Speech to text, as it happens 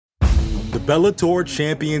Bellator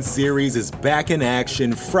Champion Series is back in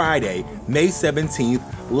action Friday, May 17th,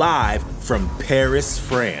 live from Paris,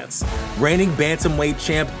 France. Reigning bantamweight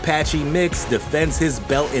champ Patchy Mix defends his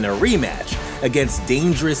belt in a rematch against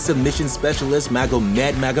dangerous submission specialist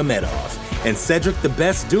Magomed Magomedov. And Cedric the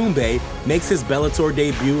Best Doumbé makes his Bellator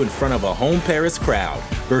debut in front of a home Paris crowd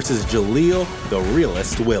versus Jaleel the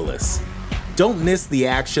Realist Willis. Don't miss the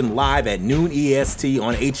action live at noon EST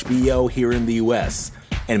on HBO here in the US.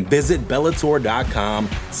 And visit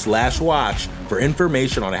Bellator.com/watch for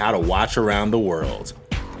information on how to watch around the world.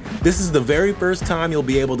 This is the very first time you'll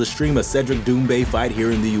be able to stream a Cedric Doumbé fight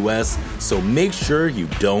here in the US, so make sure you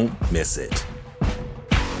don't miss it.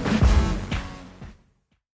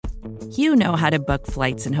 You know how to book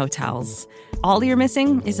flights and hotels. All you're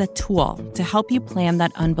missing is a tool to help you plan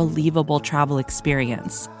that unbelievable travel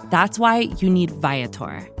experience. That's why you need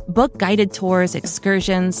Viator. Book guided tours,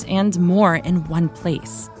 excursions, and more in one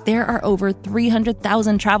place. There are over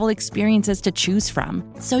 300,000 travel experiences to choose from,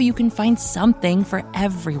 so you can find something for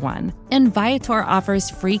everyone. And Viator offers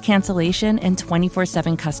free cancellation and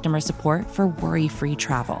 24/7 customer support for worry-free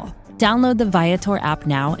travel. Download the Viator app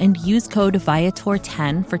now and use code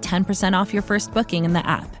Viator10 for 10% off your first booking in the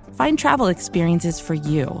app. Find travel experiences for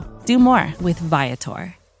you. Do more with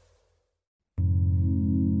Viator.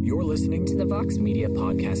 You're listening to the Vox Media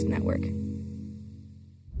Podcast Network.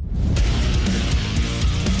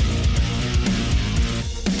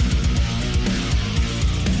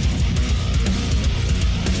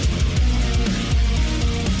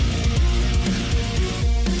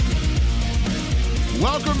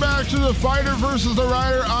 Welcome back to The Fighter versus the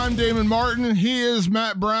Writer. I'm Damon Martin. He is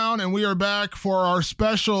Matt Brown, and we are back for our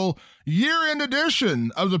special year-end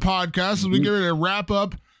edition of the podcast as we get ready to wrap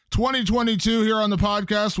up 2022 here on the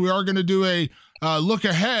podcast. We are going to do a look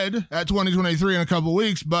ahead at 2023 in a couple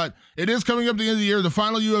weeks, but it is coming up at the end of the year. The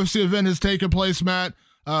final UFC event has taken place, Matt.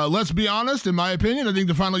 Let's be honest, in my opinion, I think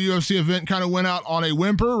the final UFC event kind of went out on a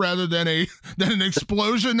whimper rather than an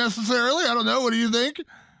explosion necessarily. I don't know. What do you think?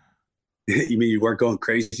 You mean you weren't going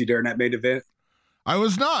crazy during that main event? I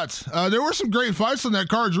was not. There were some great fights on that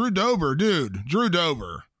card. Drew Dober, dude. Drew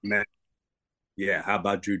Dober. Man. Yeah, how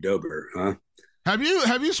about Drew Dober, huh? Have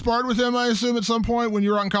you sparred with him, I assume, at some point when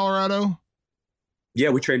you were out in Colorado? Yeah,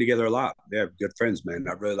 we trained together a lot. Yeah, good friends, man.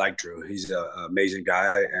 I really like Drew. He's an amazing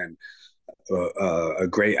guy and a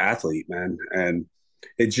great athlete, man. And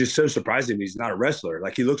it's just so surprising he's not a wrestler.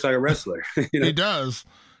 Like, he looks like a wrestler. You know? He does.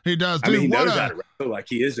 Dude, I mean, he knows how to wrestle. Like,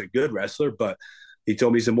 he is a good wrestler, but he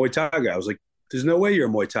told me he's a Muay Thai guy. I was like, there's no way you're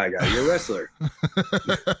a Muay Thai guy. You're a wrestler.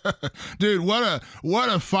 Dude, what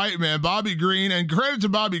a fight, man. Bobby Green, and credit to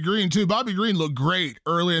Bobby Green, too. Bobby Green looked great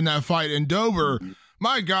early in that fight. And Dober,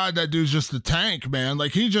 my God, that dude's just a tank, man.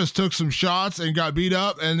 Like, he just took some shots and got beat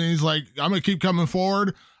up, and then he's like, I'm going to keep coming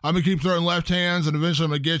forward. I'm going to keep throwing left hands, and eventually I'm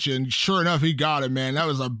going to get you. And sure enough, he got it, man. That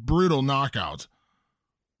was a brutal knockout.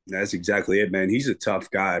 That's exactly it, man. He's a tough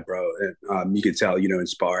guy, bro. And you can tell, in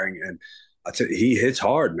sparring. And he hits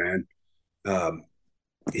hard, man.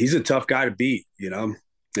 He's a tough guy to beat,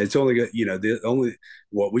 It's only, the only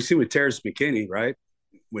what we see with Terrence McKinney, right?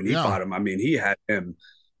 When he fought him, I mean, he had him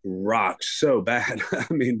rocked so bad. I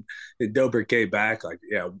mean, Dober came back what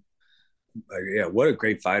a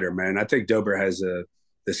great fighter, man. I think Dober has the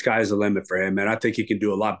sky's the limit for him, and I think he can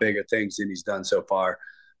do a lot bigger things than he's done so far.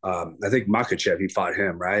 I think Makhachev, he fought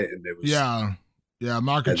him, right? And it was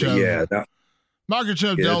Makhachev.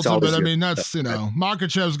 Makhachev dealt him, but I mean, that's,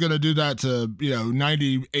 Makhachev's going to do that to,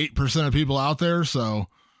 98% of people out there. So,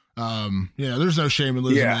 there's no shame in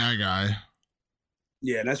losing that guy.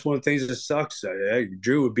 Yeah, and that's one of the things that sucks.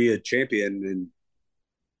 Drew would be a champion in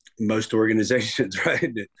most organizations,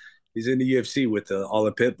 right? He's in the UFC with all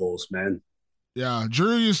the pit bulls, man. Yeah,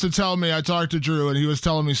 Drew used to tell me, I talked to Drew, and he was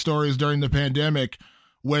telling me stories during the pandemic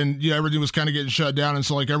when everything was kind of getting shut down, and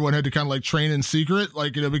so like everyone had to kind of like train in secret,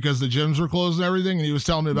 like because the gyms were closed and everything. And he was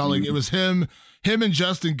telling me about like it was him and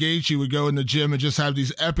Justin Gaethje would go in the gym and just have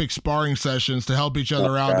these epic sparring sessions to help each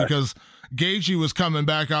other out because Gaethje was coming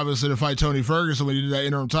back obviously to fight Tony Ferguson when he did that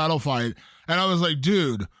interim title fight. And I was like,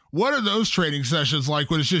 dude, what are those training sessions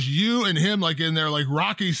like when it's just you and him like in there like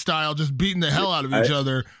Rocky style just beating the hell out of each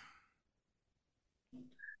other?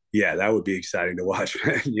 Yeah, that would be exciting to watch,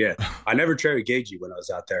 man. Yeah, I never trained with Gaethje when I was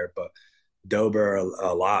out there, but Dober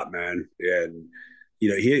a lot, man. And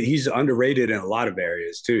he's underrated in a lot of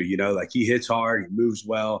areas too. Like he hits hard, he moves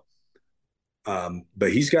well,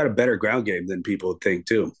 but he's got a better ground game than people think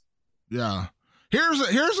too. Yeah.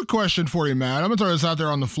 Here's a question for you, Matt. I'm gonna throw this out there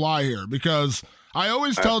on the fly here because I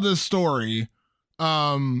always tell this story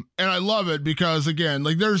And I love it because, again,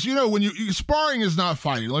 like there's, when sparring is not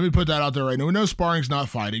fighting. Let me put that out there right now. We know sparring is not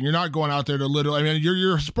fighting. You're not going out there to literally, I mean,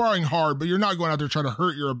 you're sparring hard, but you're not going out there trying to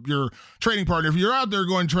hurt your training partner. If you're out there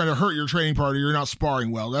trying to hurt your training partner, you're not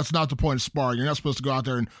sparring well. That's not the point of sparring. You're not supposed to go out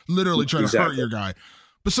there and literally try to hurt your guy.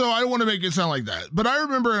 But so I don't want to make it sound like that. But I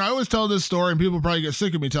remember, and I always tell this story, and people probably get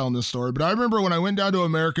sick of me telling this story, but I remember when I went down to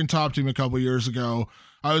American Top Team a couple years ago,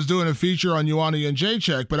 I was doing a feature on Ioana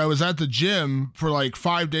Jędrzejczyk, but I was at the gym for like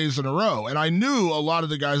 5 days in a row, and I knew a lot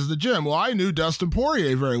of the guys at the gym. Well, I knew Dustin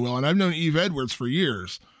Poirier very well, and I've known Yves Edwards for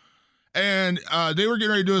years. And they were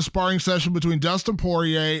getting ready to do a sparring session between Dustin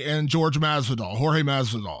Poirier and Jorge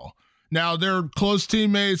Masvidal. Now, they're close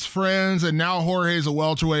teammates, friends, and now Jorge's a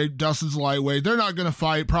welterweight, Dustin's a lightweight. They're not going to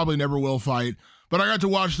fight, probably never will fight. But I got to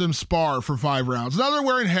watch them spar for 5 rounds. Now they're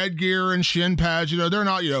wearing headgear and shin pads, they're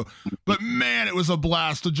not, but man, it was a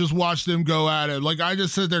blast to just watch them go at it. Like I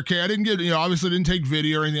just sit there, I didn't get, obviously didn't take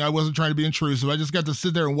video or anything. I wasn't trying to be intrusive. I just got to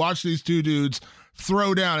sit there and watch these two dudes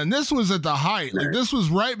throw down. And this was at the height. Like this was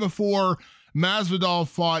right before Masvidal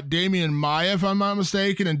fought Damian Maia, if I'm not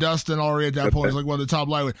mistaken, and Dustin already at that point was like one of the top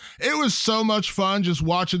lightweight. It was so much fun just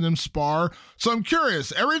watching them spar. So I'm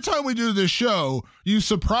curious, every time we do this show, you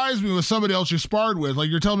surprise me with somebody else you sparred with. Like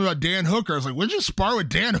you're telling me about Dan Hooker. I was like, when'd you spar with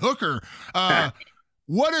Dan Hooker? Have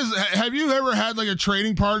you ever had like a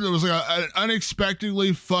training partner that was like an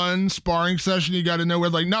unexpectedly fun sparring session you got to know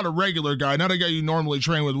with, like not a regular guy, not a guy you normally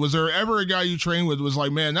train with? Was there ever a guy you trained with was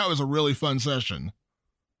like, man, that was a really fun session?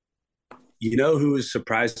 Who was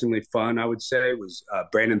surprisingly fun, I would say, was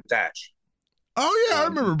Brandon Thatch. Oh, yeah, I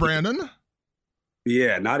remember Brandon.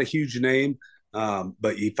 Yeah, not a huge name,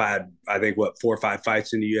 but he had, I think, 4 or 5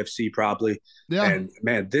 fights in the UFC probably. Yeah. And,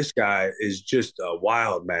 man, this guy is just a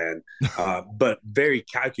wild man, but very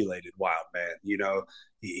calculated wild man.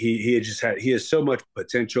 He has so much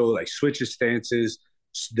potential, like switches stances,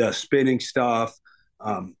 does spinning stuff.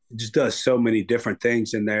 Just does so many different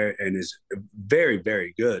things in there and is very,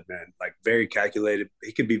 very good, man. Like very calculated.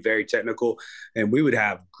 He can be very technical, and we would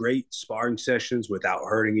have great sparring sessions without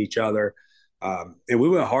hurting each other. And we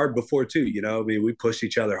went hard before too, I mean, we pushed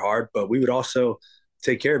each other hard, but we would also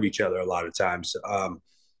take care of each other a lot of times. And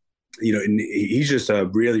he's just a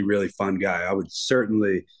really, really fun guy. I would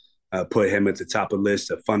certainly put him at the top of the list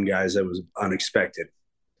of fun guys that was unexpected.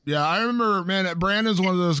 Yeah, I remember, man, Brandon's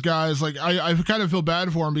one of those guys, like, I kind of feel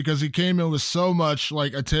bad for him because he came in with so much,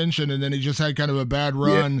 like, attention, and then he just had kind of a bad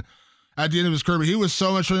run at the end of his career. But he was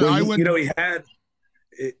so much fun. Well, he had,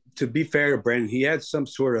 to be fair to Brandon, he had some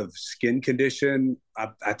sort of skin condition.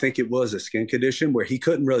 I think it was a skin condition where he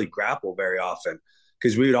couldn't really grapple very often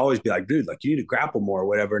because we would always be like, dude, like, you need to grapple more or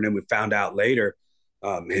whatever. And then we found out later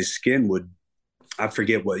his skin would, I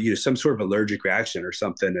forget what, some sort of allergic reaction or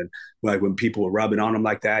something. And like when people were rubbing on him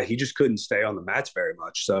like that, he just couldn't stay on the mats very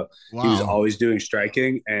much. So He was always doing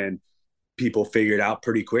striking, and people figured out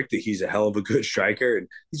pretty quick that he's a hell of a good striker. And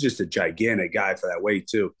he's just a gigantic guy for that weight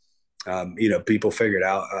too. People figured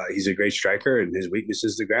out he's a great striker and his weakness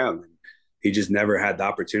is the ground. And he just never had the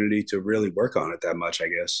opportunity to really work on it that much, I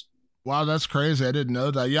guess. Wow, that's crazy. I didn't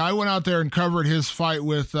know that. Yeah, I went out there and covered his fight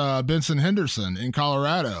with Benson Henderson in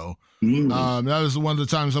Colorado. That was one of the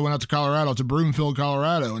times I went out to Colorado, to Broomfield,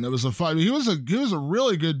 Colorado, and it was a fight. He was a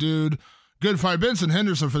really good dude, good fight. Benson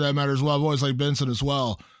Henderson, for that matter, as well. I've always liked Benson as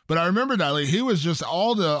well. But I remember that, like, he was just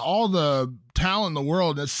all the talent in the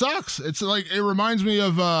world. It sucks. It's like, it reminds me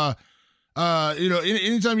of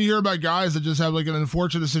anytime you hear about guys that just have like an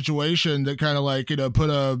unfortunate situation that kind of like put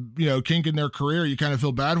a kink in their career, you kind of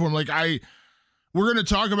feel bad for them. Like we're going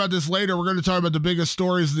to talk about this later. We're going to talk about the biggest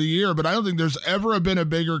stories of the year, but I don't think there's ever been a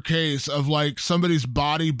bigger case of like somebody's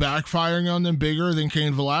body backfiring on them bigger than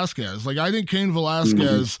Cain Velasquez. Like I think Cain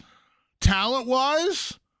Velasquez,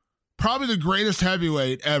 talent-wise, probably the greatest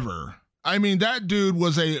heavyweight ever. I mean, that dude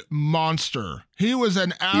was a monster. He was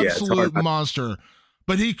an absolute monster,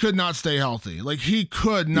 but he could not stay healthy. Like he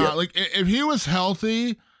could not. Like if he was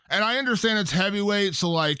healthy, and I understand it's heavyweight, so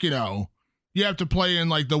like, you have to play in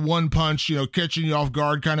like the one punch, catching you off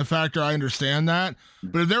guard kind of factor. I understand that.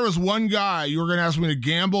 But if there was one guy you were going to ask me to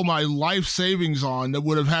gamble my life savings on that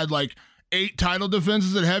would have had like 8 title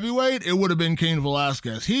defenses at heavyweight, it would have been Cain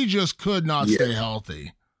Velasquez. He just could not stay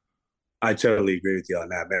healthy. I totally agree with you on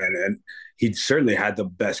that, man. And he certainly had the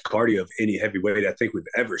best cardio of any heavyweight I think we've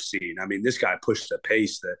ever seen. I mean, this guy pushed the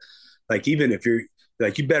pace that, like, even if you're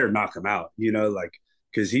like, you better knock him out,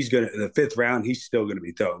 because he's going to, the 5th round, he's still going to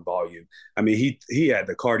be throwing volume. I mean, he had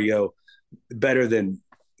the cardio better than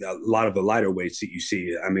a lot of the lighter weights that you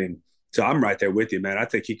see. I mean, so I'm right there with you, man. I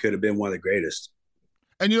think he could have been one of the greatest.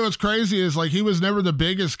 And you know what's crazy is like he was never the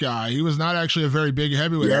biggest guy. He was not actually a very big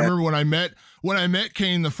heavyweight. Yeah. I remember when I met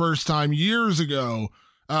Cain the first time years ago,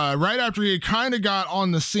 right after he had kind of got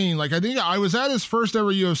on the scene. Like I think I was at his first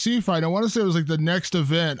ever UFC fight. I want to say it was like the next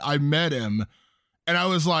event I met him, and I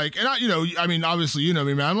was like, and I mean, obviously you know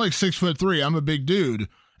me, man. I'm like 6'3". I'm a big dude.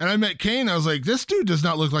 And I met Cain. I was like, this dude does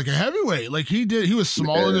not look like a heavyweight. Like he was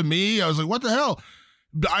smaller than me. I was like, what the hell?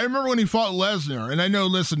 I remember when he fought Lesnar, and I know,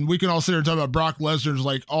 listen, we can all sit here and talk about Brock Lesnar's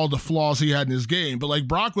like all the flaws he had in his game, but like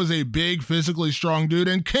Brock was a big, physically strong dude,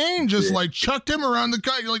 and Cain just like chucked him around the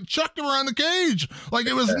cage, like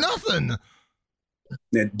it was nothing.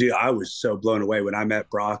 And dude, I was so blown away when I met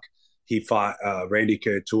Brock. He fought Randy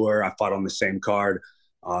Couture. I fought on the same card.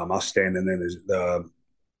 I was standing in the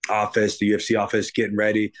office, the UFC office, getting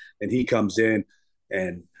ready, and he comes in,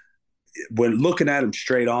 and when looking at him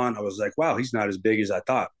straight on, I was like, wow, he's not as big as I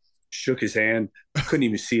thought. Shook his hand, couldn't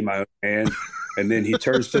even see my own hand. And then he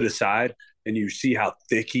turns to the side and you see how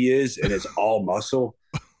thick he is, and it's all muscle.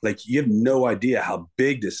 Like you have no idea how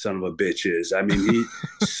big this son of a bitch is. I mean, he's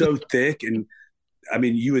so thick, and I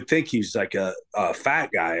mean, you would think he's like a fat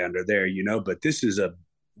guy under there, you know, but this is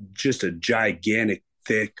just a gigantic,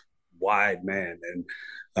 thick, wide man.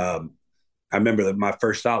 And I remember that my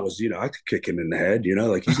first thought was, you know, I could kick him in the head, you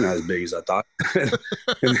know, like he's not as big as I thought. And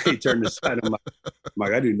then he turned aside. I'm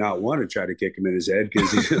like, I do not want to try to kick him in his head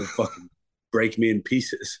because he's going to fucking break me in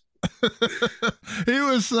pieces. He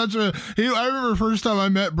was I remember first time I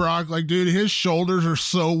met Brock, like, dude, his shoulders are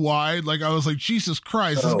so wide. Like, I was like, Jesus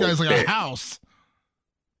Christ, this guy's like a house.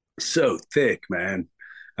 So thick, man.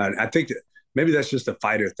 I think that maybe that's just a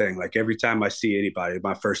fighter thing. Like every time I see anybody,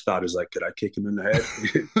 my first thought is like, could I kick him in the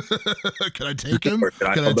head? Could I take him? Or could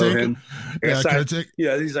I elbow him?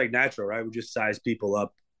 Yeah, he's like natural, right? We just size people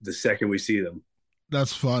up the second we see them.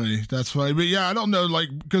 That's funny. But yeah, I don't know, like,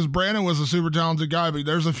 because Brandon was a super talented guy, but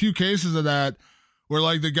there's a few cases of that where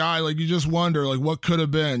like the guy, like you just wonder like what could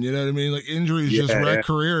have been, you know what I mean? Like injuries just wreck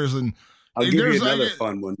careers. And I'll give you another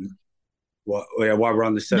fun one. While we're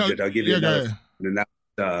on the subject, I'll give you another one. And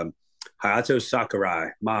that's Hayato Sakurai,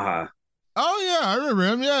 Maha. Oh yeah, I remember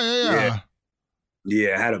him. Yeah.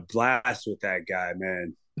 I had a blast with that guy,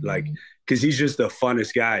 man. Like, because he's just the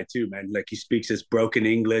funnest guy too, man. Like he speaks this broken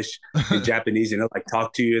English and Japanese, and he'll like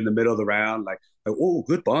talk to you in the middle of the round, like oh,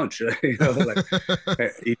 good punch. You know, like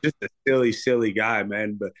he's just a silly guy,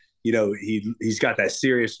 man. But you know, he's got that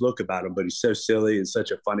serious look about him, but he's so silly and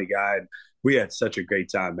such a funny guy. And we had such a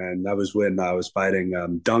great time, man. That was when I was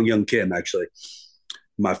fighting Dong Young Kim, actually.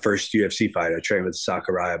 My first UFC fight. I trained with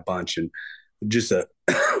Sakurai a bunch, and just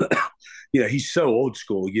you know, he's so old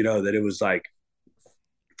school, you know, that it was like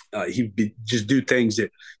he'd just do things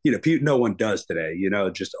that, you know, no one does today, you know,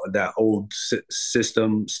 just that old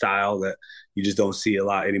system style that you just don't see a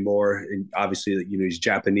lot anymore. And obviously, you know, he's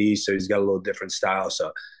Japanese, so he's got a little different style.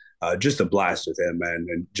 So just a blast with him, man,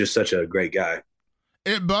 and just such a great guy.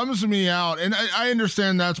 It bums me out, and I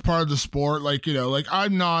understand that's part of the sport. Like, you know, like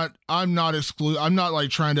I'm not like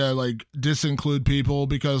trying to like disinclude people,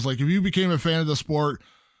 because like if you became a fan of the sport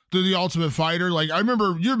through The Ultimate Fighter, like you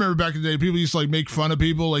remember back in the day, people used to like make fun of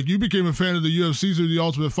people. Like you became a fan of the UFC through The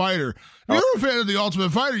Ultimate Fighter. If you're a fan of The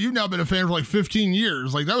Ultimate Fighter, you've now been a fan for like 15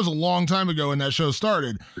 years. Like that was a long time ago when that show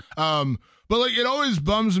started. But like it always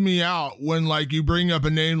bums me out when like you bring up a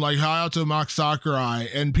name like Hayato Max Sakurai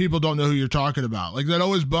and people don't know who you're talking about. Like that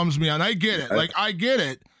always bums me out. And I get it. Like I get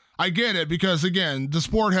it because again, the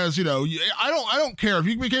sport has, you know, I don't care if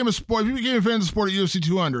you became a fan of the sport at UFC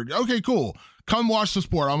 200. Okay, cool. Come watch the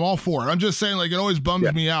sport. I'm all for it. I'm just saying, like, it always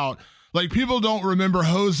bums me out. Like people don't remember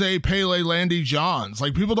Jose Pele Landy Johns.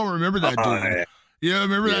 Like people don't remember that dude. Yeah,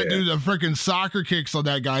 remember that dude, the freaking soccer kicks on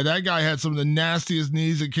that guy. That guy had some of the nastiest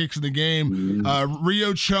knees and kicks in the game.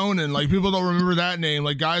 Ryo Chonin, like people don't remember that name.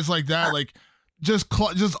 Like guys like that, like just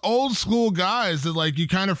old school guys that like you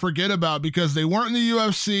kind of forget about because they weren't in the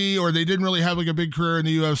UFC or they didn't really have like a big career in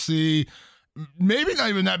the UFC. Maybe not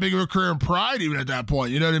even that big of a career in Pride even at that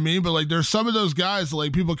point, you know what I mean? But like there's some of those guys that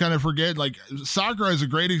like people kind of forget. Like Sakurai is a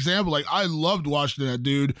great example. Like I loved watching that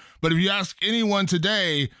dude, but if you ask anyone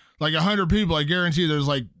today, like 100 people, I guarantee there's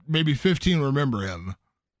like maybe 15 remember him.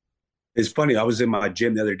 It's funny. I was in my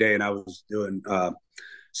gym the other day and I was doing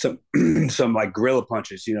some like gorilla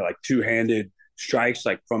punches, you know, like two-handed strikes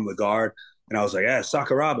like from the guard. And I was like, yeah,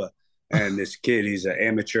 Sakuraba. And this kid, he's an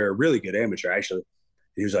amateur, really good amateur actually.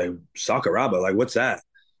 He was like, Sakuraba, like what's that?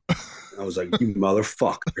 I was like, you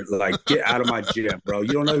motherfucker, like get out of my gym, bro. You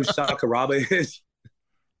don't know who Sakuraba is?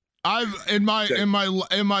 I've in my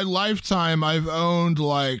lifetime I've owned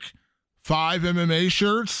like 5 MMA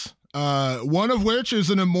shirts, One of which is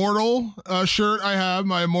an Immortal shirt I have,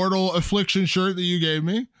 my Immortal Affliction shirt that you gave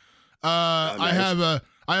me. Nice.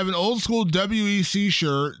 I have an old school WEC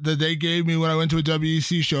shirt that they gave me when I went to a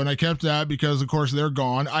WEC show, and I kept that because, of course, they're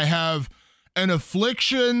gone. I have an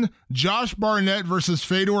Affliction Josh Barnett versus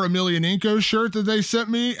Fedor Emelianenko shirt that they sent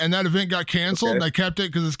me, and that event got canceled, and I kept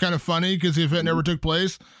it because it's kind of funny because the event never took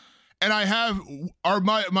place. And I have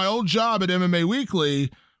my old job at MMA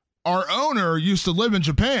Weekly. Our owner used to live in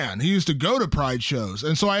Japan. He used to go to Pride shows.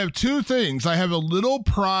 And so I have two things. I have a little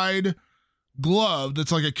Pride glove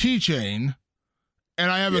that's like a keychain,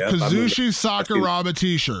 and I have a Kazushi Sakuraba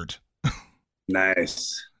t-shirt.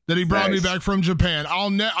 Nice. That he brought me back from Japan.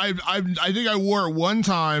 I think I wore it one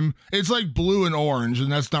time. It's like blue and orange,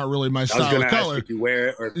 and that's not really my style of color. Ask if you wear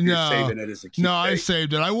it or if you're saving it as a keepsake. No, I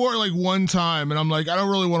saved it. I wore it like one time, and I'm like, I don't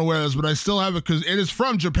really want to wear this, but I still have it because it is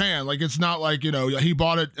from Japan. Like, it's not like, you know, he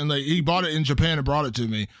bought it in Japan and brought it to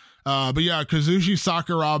me. But yeah, Kazushi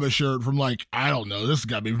Sakuraba shirt from like, I don't know, this has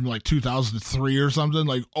got to be from like 2003 or something,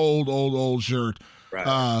 like old shirt.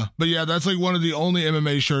 Right. But yeah, that's like one of the only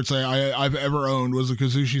MMA shirts I've ever owned was a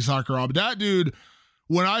Kazushi Sakuraba. That dude,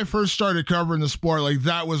 when I first started covering the sport, like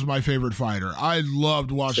that was my favorite fighter. I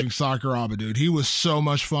loved watching Sakuraba, dude. He was so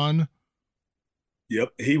much fun.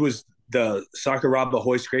 Yep. He was the Sakuraba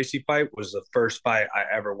Royce Gracie fight was the first fight I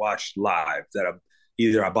ever watched live that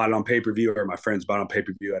either I bought it on pay-per-view or my friends bought it on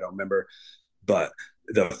pay-per-view. I don't remember. But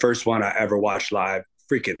the first one I ever watched live,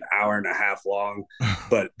 freaking hour and a half long,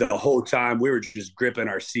 but the whole time we were just gripping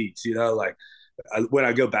our seats, you know, like when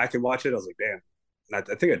I go back and watch it, I was like, damn,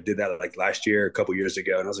 I think I did that like last year, a couple years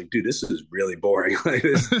ago. And I was like, dude, this is really boring. Like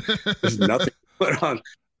there's nothing going on.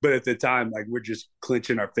 But at the time, like we're just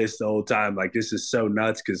clenching our fists the whole time. Like this is so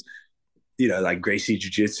nuts. Cause you know, like Gracie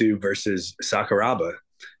Jiu-Jitsu versus Sakuraba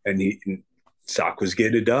and Sak was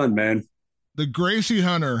getting it done, man. The Gracie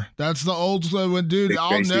Hunter. That's the old one, dude.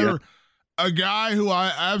 A guy who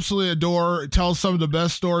I absolutely adore, tells some of the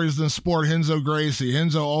best stories in sport, Renzo Gracie.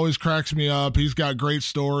 Renzo always cracks me up. He's got great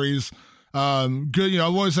stories. Good, you know,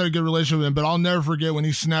 I've always had a good relationship with him, but I'll never forget when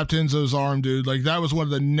he snapped Renzo's arm, dude. Like that was one of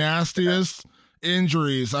the nastiest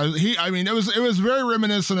injuries. I mean, it was very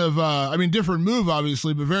reminiscent of, different move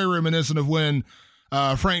obviously, but very reminiscent of when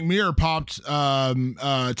Frank Mir popped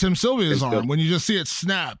Tim Sylvia's arm when you just see it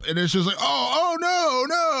snap, and it's just like, oh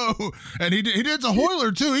no, and he did to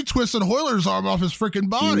Hoyler too. He twisted Hoyler's arm off his freaking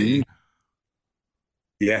body. Mm-hmm.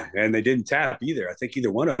 Yeah, and they didn't tap either. I think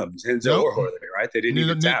either one of them, Renzo or Hoyler, right? They didn't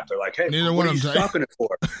even tap. They're like, hey, what are you stopping it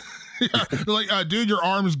for? Yeah, they're like, dude, your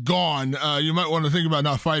arm's gone. You might want to think about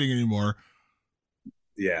not fighting anymore.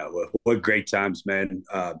 Yeah, well, what great times, man.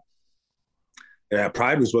 Yeah,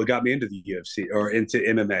 Pride was what got me into the UFC or into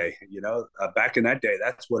MMA. You know, back in that day,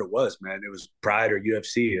 that's what it was, man. It was Pride or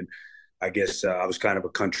UFC, and I guess I was kind of a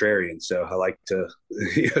contrarian, so I like to,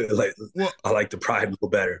 I like the Pride a little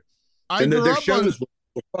better. And their shows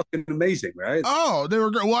were fucking amazing, right? Oh, they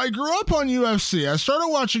were great. Well, I grew up on UFC. I started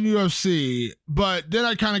watching UFC, but then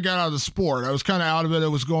I kind of got out of the sport. I was kind of out of it. I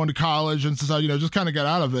was going to college, and since I, just kind of got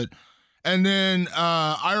out of it. And then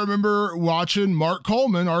I remember watching Mark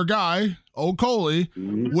Coleman, our guy, old Coley,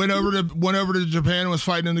 went over to Japan and was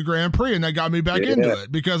fighting in the Grand Prix, and that got me back into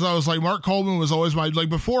it because I was like, Mark Coleman was always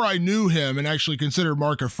before I knew him and actually considered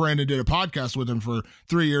Mark a friend and did a podcast with him for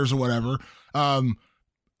 3 years or whatever.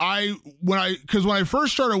 When I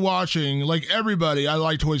first started watching, like everybody, I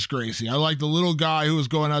liked Royce Gracie. I liked the little guy who was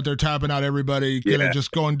going out there tapping out everybody,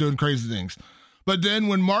 just going doing crazy things. But then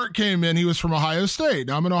when Mark came in, he was from Ohio State.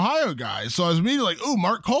 Now I'm an Ohio guy. So I was immediately like, oh,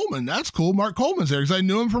 Mark Coleman. That's cool. Mark Coleman's there because I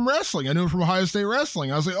knew him from wrestling. I knew him from Ohio State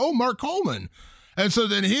wrestling. I was like, oh, Mark Coleman. And so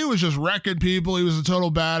then he was just wrecking people. He was a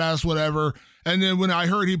total badass, whatever. And then when I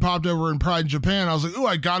heard he popped over in Pride in Japan, I was like, oh,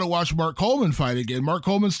 I got to watch Mark Coleman fight again. Mark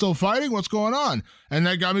Coleman's still fighting? What's going on? And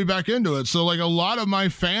that got me back into it. So like a lot of my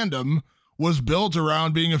fandom was built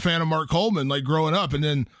around being a fan of Mark Coleman, like growing up. And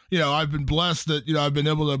then, I've been blessed that, I've been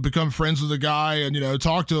able to become friends with the guy and,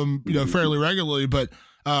 talk to him, fairly regularly. But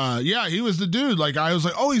he was the dude. Like I was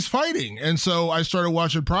like, oh, he's fighting. And so I started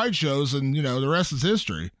watching Pride shows and, the rest is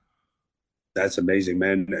history. That's amazing,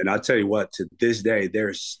 man. And I'll tell you what, to this day,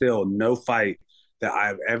 there's still no fight that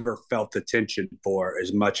I've ever felt the tension for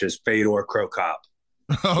as much as Fedor Cro Cop.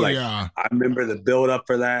 Oh, yeah. I remember the build up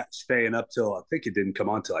for that, staying up till, I think it didn't come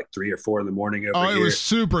on till like 3 or 4 in the morning over here. It was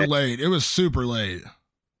super late. It was super late.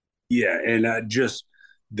 Yeah. And just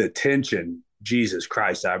the tension, Jesus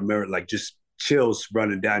Christ. I remember like just chills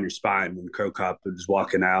running down your spine when Cro Cop was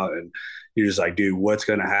walking out and you're just like, dude, what's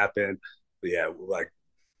going to happen? But yeah. Like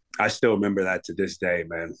I still remember that to this day,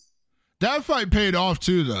 man. That fight paid off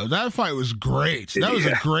too, though. That fight was great. That was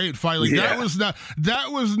a great fight. Like that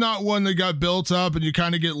was not one that got built up and you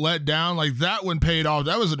kind of get let down. Like that one paid off.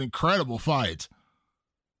 That was an incredible fight.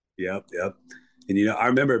 Yep. And I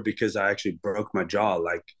remember because I actually broke my jaw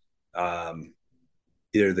like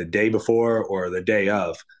either the day before or the day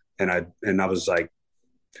of, and I was like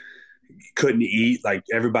couldn't eat. Like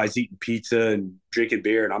everybody's eating pizza and drinking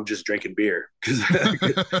beer, and I'm just drinking beer because I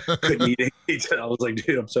couldn't eat any pizza. I was like,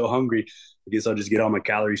 dude, I'm so hungry. I guess I'll just get all my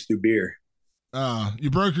calories through beer. You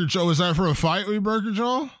broke your jaw. Was that for a fight when you broke your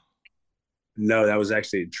jaw? No, that was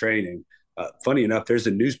actually in training. Funny enough, there's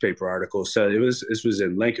a newspaper article. So this was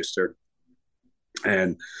in Lancaster,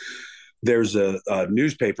 and there's a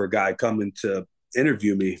newspaper guy coming to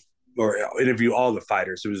interview me or interview all the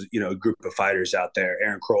fighters. It was, a group of fighters out there.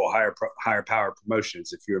 Aaron Kroll, Higher Power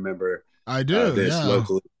Promotions, if you remember. I do. This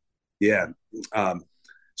locally. Yeah.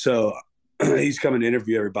 So he's coming to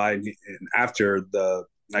interview everybody. And after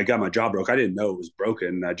I got my jaw broke, I didn't know it was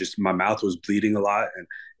broken. My mouth was bleeding a lot. And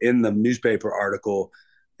in the newspaper article,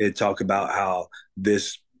 it talked about how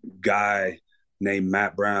this guy named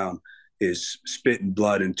Matt Brown is spitting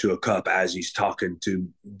blood into a cup as he's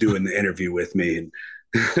doing the interview with me. And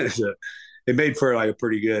so it made for like a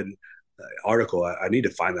pretty good article. I need to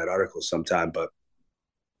find that article sometime, but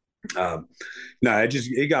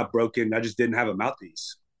it got broken. I just didn't have a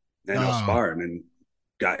mouthpiece, and I was sparring and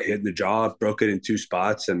got hit in the jaw, broke it in 2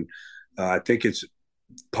 spots. And I think it's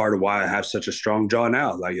part of why I have such a strong jaw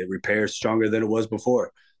now. Like it repairs stronger than it was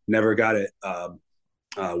before. Never got it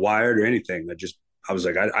wired or anything. I was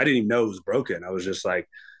like, I didn't even know it was broken. I was just like,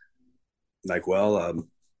 well,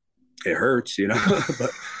 it hurts,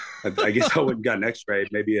 but I guess I wouldn't got an x-ray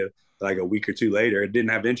maybe a week or 2 later. It didn't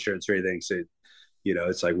have insurance or anything. So,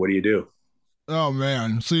 it's like, what do you do? Oh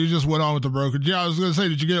man. So you just went on with the broken. Yeah. I was going to say,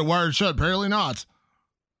 did you get it wired shut? Apparently not.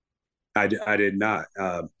 I did not.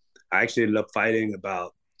 I actually ended up fighting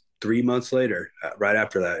about 3 months later, right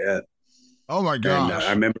after that. Yeah. Oh my gosh. And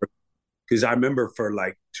I remember for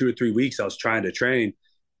like 2 or 3 weeks, I was trying to train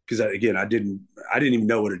because I didn't even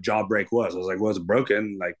know what a jaw break was. I was like, well, it's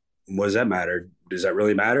broken. Like, what does that matter? Does that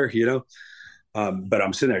really matter? But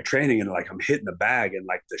I'm sitting there training and like, I'm hitting the bag and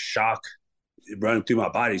like the shock running through my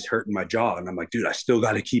body is hurting my jaw. And I'm like, dude, I still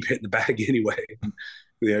got to keep hitting the bag anyway.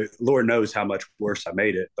 Lord knows how much worse I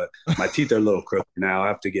made it, but my teeth are a little crooked now. I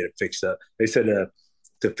have to get it fixed up. They said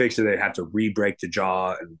to fix it, they'd have to re-break the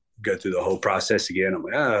jaw and go through the whole process again. I'm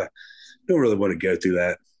like, I don't really want to go through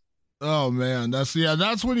that. Oh man, that's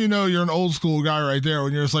when you're an old school guy right there.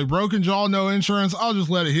 When you're just like, broken jaw, no insurance, I'll just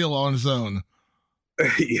let it heal on its own.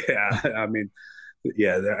 Yeah, I mean,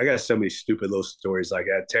 I got so many stupid little stories like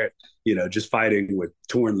that. Just fighting with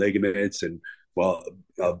torn ligaments and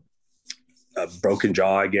a broken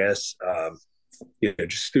jaw, I guess.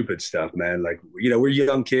 Just stupid stuff, man. Like, we're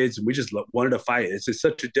young kids and we just wanted to fight. It's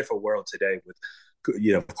such a different world today with,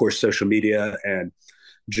 of course, social media and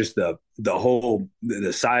just the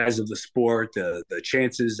size of the sport, the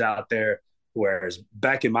chances out there. Whereas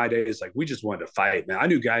back in my days, like we just wanted to fight, man. I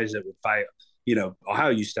knew guys that would fight. Ohio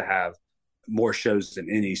used to have more shows than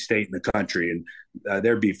any state in the country, and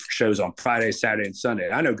there'd be shows on Friday, Saturday, and Sunday.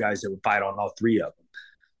 I know guys that would fight on all 3 of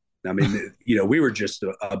them. I mean, we were just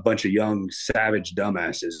a bunch of young, savage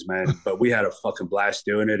dumbasses, man. But we had a fucking blast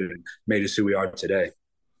doing it and made us who we are today.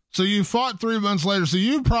 So you fought 3 months later. So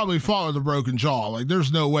you probably fought with a broken jaw. Like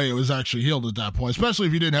there's no way it was actually healed at that point, especially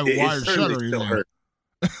if you didn't have a wired shut or anything.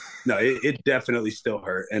 No, it definitely still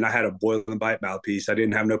hurt. And I had a boil and bite mouthpiece. I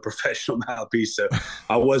didn't have no professional mouthpiece, so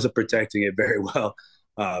I wasn't protecting it very well.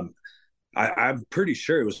 I'm pretty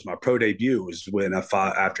sure it was my pro debut was when I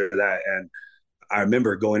fought after that. And I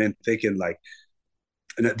remember going in thinking like,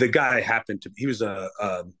 the guy he was a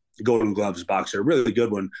Golden Gloves boxer, a really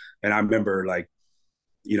good one. And I remember like,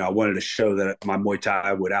 I wanted to show that my Muay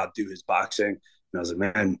Thai would outdo his boxing. And I was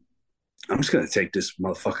like, man, I'm just going to take this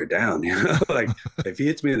motherfucker down. Like if he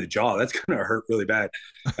hits me in the jaw, that's going to hurt really bad.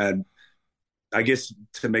 And I guess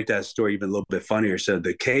to make that story even a little bit funnier. So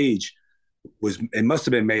the cage it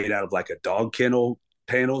must've been made out of like a dog kennel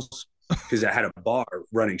panels because it had a bar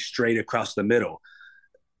running straight across the middle,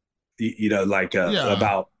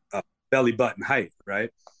 about belly button height.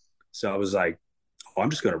 Right. So I was like,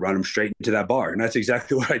 I'm just going to run him straight into that bar. And that's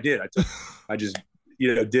exactly what I did. I just,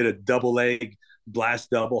 did a double leg blast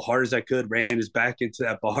double hard as I could, ran his back into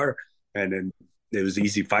that bar. And then it was an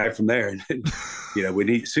easy fight from there. And then,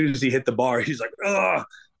 as soon as he hit the bar, he's like, oh,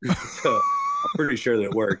 so I'm pretty sure that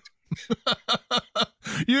it worked.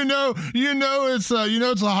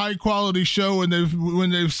 It's a high quality show when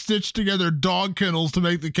they've stitched together dog kennels to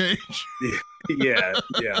make the cage. Yeah.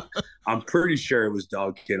 I'm pretty sure it was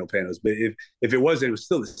dog kennel panels, but if it wasn't, it was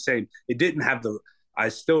still the same. It didn't have I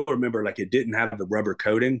still remember, like, it didn't have the rubber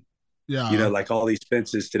coating. Yeah. Like all these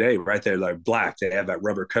fences today, right there, like black, they have that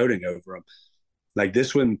rubber coating over them. Like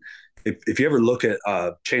this one, if you ever look at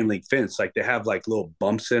chain link fence, like they have like little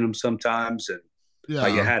bumps in them sometimes, and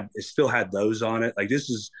like it still had those on it. Like this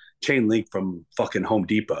is chain link from fucking Home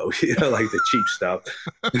Depot, like the cheap stuff.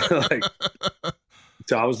 Like,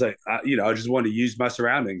 so I was like, I just wanted to use my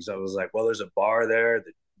surroundings. I was like, well, there's a bar there.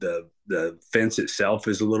 The fence itself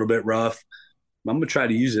is a little bit rough. I'm gonna try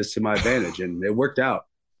to use this to my advantage, and it worked out.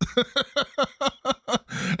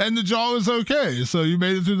 And the jaw was okay, so you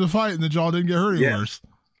made it through the fight, and the jaw didn't get hurt any worse.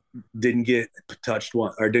 Didn't get touched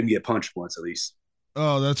once, or didn't get punched once at least.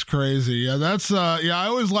 Oh, that's crazy. Yeah, that's I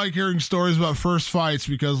always like hearing stories about first fights,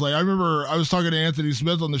 because like I remember I was talking to Anthony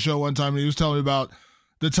Smith on the show one time, and he was telling me about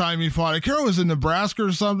the time he fought. I can't remember, it was in Nebraska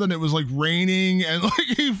or something. It was like raining, and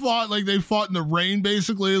like they fought in the rain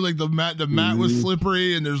basically. Like the mat was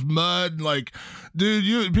slippery, and there's mud. And like,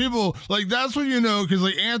 dude, people like, that's when because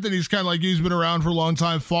like Anthony's kind of like, he's been around for a long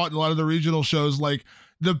time, fought in a lot of the regional shows. Like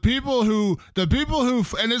the people who,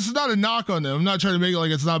 and it's not a knock on them, I'm not trying to make it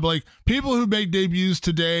like it's not, but like people who make debuts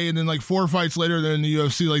today and then like 4 fights later they're in the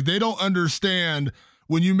UFC, like they don't understand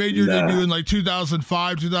when you made your debut in like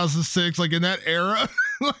 2005, 2006, like in that era,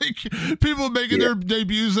 like people making their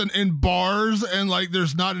debuts in bars, and like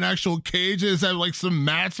there's not an actual cage, they just have like some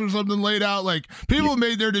mats or something laid out. Like people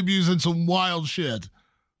made their debuts in some wild shit.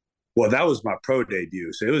 Well, that was my pro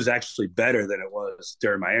debut, so it was actually better than it was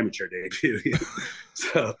during my amateur debut.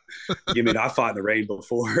 So, I fought in the rain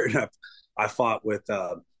before, and I fought with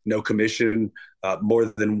no commission more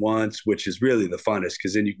than once, which is really the funnest,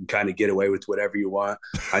 because then you can kind of get away with whatever you want.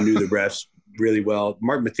 I knew the refs really well.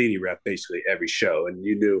 Mark Matheny ref basically every show, and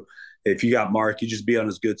you knew if you got Mark, you just be on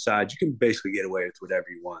his good side. You can basically get away with whatever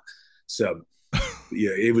you want. So,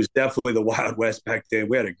 it was definitely the Wild West back then.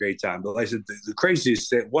 We had a great time. But like I said, the craziest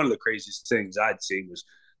thing, one of the craziest things I'd seen was,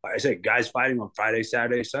 like I said, guys fighting on Friday,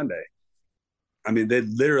 Saturday, Sunday. I mean, they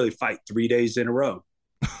literally fight 3 days in a row.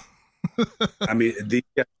 I mean,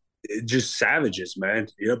 just savages, man.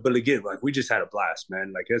 But again, like, we just had a blast,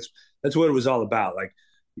 man. Like that's what it was all about. Like,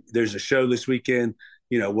 there's a show this weekend.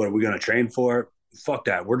 What are we going to train for? Fuck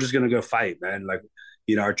that. We're just going to go fight, man. Like,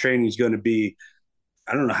 our training is going to be,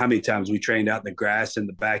 I don't know how many times we trained out in the grass in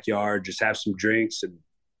the backyard, just have some drinks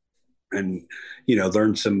and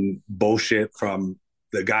learn some bullshit from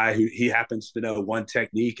the guy who he happens to know one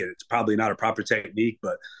technique, and it's probably not a proper technique,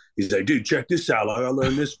 but he's like, dude, check this out. I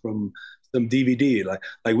learned this from some DVD. Like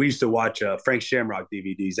we used to watch Frank Shamrock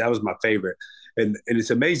DVDs. That was my favorite. And it's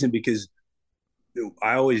amazing because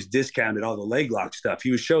I always discounted all the leg lock stuff.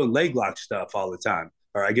 He was showing leg lock stuff all the time.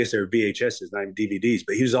 Or I guess they were VHSs, not even DVDs,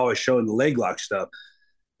 but he was always showing the leg lock stuff.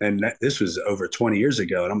 And this was over 20 years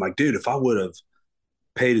ago. And I'm like, dude, if I would have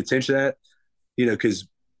paid attention to that, because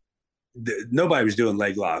nobody was doing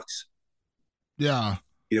leg locks. Yeah.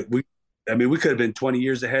 We could have been 20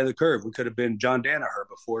 years ahead of the curve. We could have been John Danaher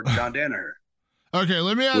before John Danaher. Okay,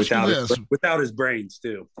 let me ask you this. Without his brains,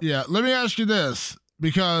 too. Yeah, let me ask you this,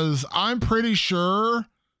 because I'm pretty sure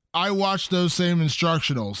I watched those same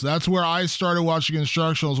instructionals. That's where I started watching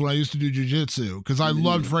instructionals when I used to do jiu-jitsu, because I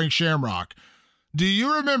loved Frank Shamrock. Do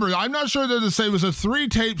you remember? I'm not sure they're the same. It was a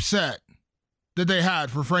 3-tape set that they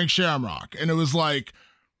had for Frank Shamrock, and it was like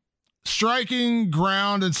striking,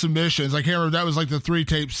 ground, and submissions. I can't remember. That was like the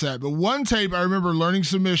 3-tape set. But one tape, I remember learning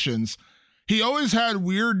submissions. He always had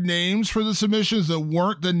weird names for the submissions that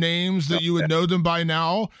weren't the names that you would know them by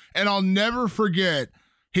now. And I'll never forget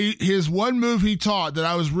his one move he taught that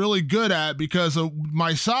I was really good at because of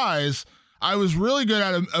my size. I was really good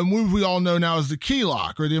at a move we all know now as the key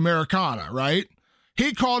lock or the Americana, right?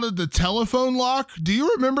 He called it the telephone lock. Do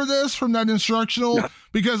you remember this from that instructional? No.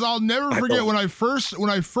 Because I'll never forget when I first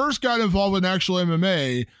got involved with actual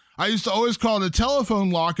MMA, I used to always call it a telephone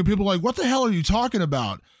lock, and people were like, what the hell are you talking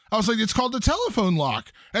about? I was like, it's called the telephone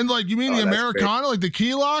lock. And like, you mean the Americana, like the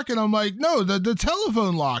key lock? And I'm like, no, the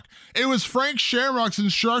telephone lock. It was Frank Shamrock's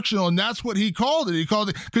instructional, and that's what he called it. He called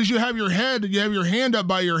it because you have your hand up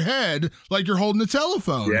by your head like you're holding the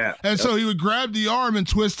telephone. Yeah. And so he would grab the arm and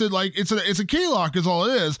twist it like it's a key lock is all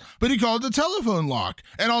it is, but he called it the telephone lock.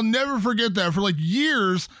 And I'll never forget that. For like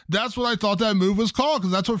years, that's what I thought that move was called,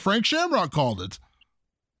 because that's what Frank Shamrock called it.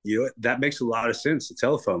 That makes a lot of sense. The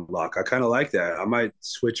telephone lock. I kind of like that. I might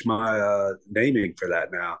switch my naming for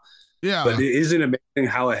that now. Yeah. But it isn't amazing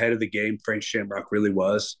how ahead of the game Frank Shamrock really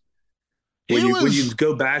was. When you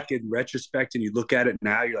go back in retrospect and you look at it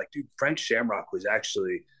now, you're like, dude, Frank Shamrock was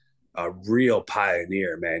actually a real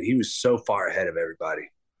pioneer, man. He was so far ahead of everybody.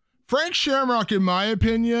 Frank Shamrock, in my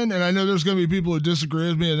opinion, and I know there's going to be people who disagree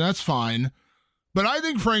with me, and that's fine, but I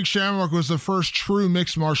think Frank Shamrock was the first true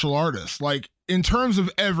mixed martial artist. Like, in terms of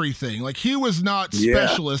everything, like, he was not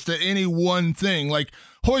specialist at any one thing. Like,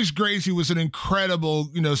 Royce Gracie was an incredible,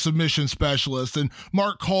 submission specialist, and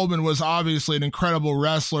Mark Coleman was obviously an incredible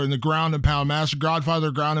wrestler and the ground and pound master,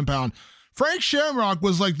 godfather ground and pound. Frank Shamrock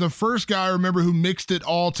was like the first guy I remember who mixed it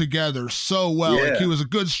all together so well. Yeah. Like, he was a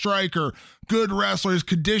good striker, good wrestler. His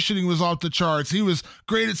conditioning was off the charts. He was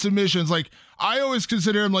great at submissions. Like, I always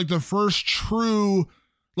consider him like the first true,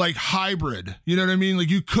 like, hybrid. You know what I mean? Like,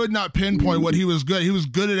 you could not pinpoint what he was good. He was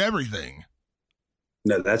good at everything.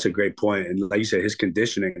 No, that's a great point. And like you said, his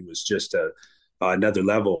conditioning was just another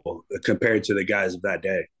level compared to the guys of that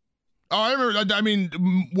day. Oh, I remember. I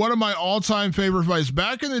mean, one of my all-time favorite fights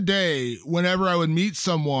back in the day, whenever I would meet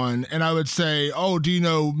someone and I would say, oh, do you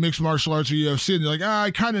know mixed martial arts or UFC? And they're like,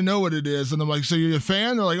 I kind of know what it is. And I'm like, so you're a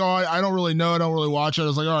fan? They're like, oh, I don't really know. I don't really watch it. I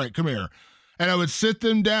was like, all right, come here. And I would sit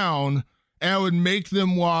them down and I would make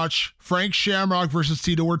them watch Frank Shamrock versus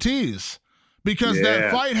Tito Ortiz. Because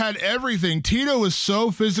that fight had everything. Tito was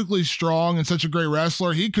so physically strong and such a great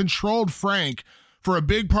wrestler. He controlled Frank for a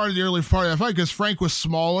big part of the early part of that fight because Frank was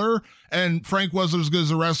smaller and Frank wasn't as good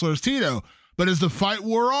as a wrestler as Tito. But as the fight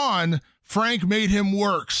wore on, Frank made him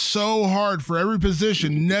work so hard for every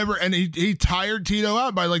position. And he tired Tito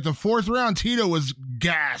out. By like the fourth round, Tito was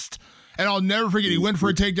gassed. And I'll never forget, he went for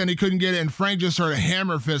a takedown, he couldn't get it, and Frank just started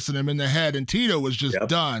hammer fisting him in the head, and Tito was just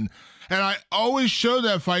done. And I always show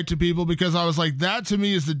that fight to people because I was like, that to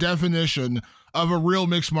me is the definition of a real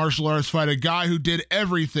mixed martial arts fight. A guy who did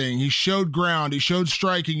everything. He showed ground, he showed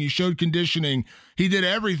striking, he showed conditioning, he did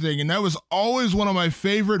everything. And that was always one of my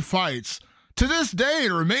favorite fights. To this day,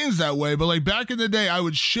 it remains that way. But like back in the day, I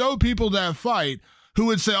would show people that fight who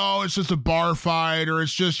would say, oh, it's just a bar fight, or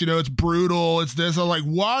it's just, it's brutal, it's this. I'm like,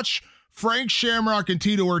 watch Frank Shamrock and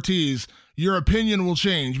Tito Ortiz. Your opinion will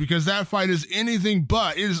change because that fight is anything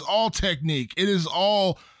but. It is all technique. It is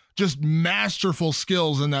all just masterful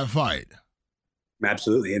skills in that fight.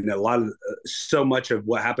 Absolutely. And so much of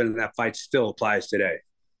what happened in that fight still applies today,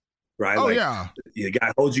 right? Oh, yeah. The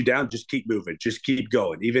guy holds you down, just keep moving, just keep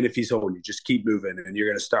going. Even if he's holding you, just keep moving, and you're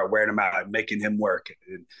going to start wearing him out and making him work.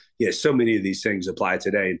 And so many of these things apply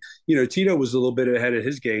today. And, Tito was a little bit ahead of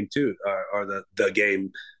his game too, or the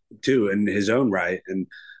game too, in his own right. And,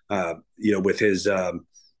 with his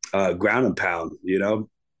ground and pound,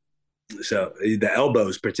 so the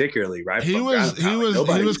elbows particularly, right? He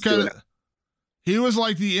was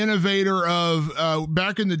like the innovator of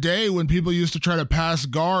back in the day when people used to try to pass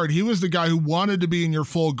guard. He was the guy who wanted to be in your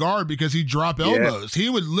full guard because he'd drop elbows. He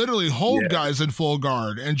would literally hold guys in full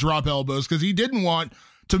guard and drop elbows because he didn't want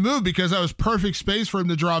to move because that was perfect space for him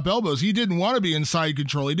to drop elbows. He didn't want to be in side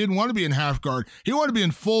control. He didn't want to be in half guard. He wanted to be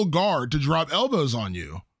in full guard to drop elbows on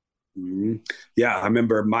you. Mm-hmm. Yeah, I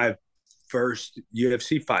remember my first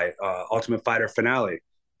UFC fight, Ultimate Fighter finale.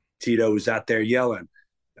 Tito was out there yelling.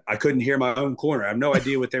 I couldn't hear my own corner. I have no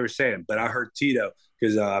idea what they were saying, but I heard Tito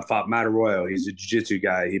because I fought Matt Arroyo. He's a jiu-jitsu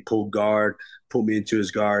guy. He pulled me into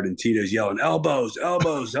his guard, and Tito's yelling, elbows,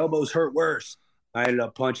 elbows, elbows hurt worse. I ended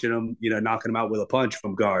up punching him, knocking him out with a punch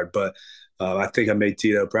from guard. But I think I made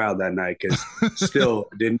Tito proud that night because still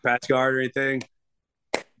didn't pass guard or anything.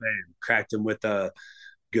 Man, cracked him with a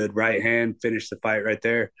good right hand, finished the fight right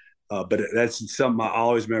there. But that's something I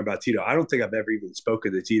always remember about Tito. I don't think I've ever even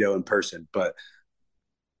spoken to Tito in person, but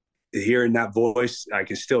hearing that voice, I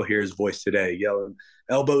can still hear his voice today, yelling,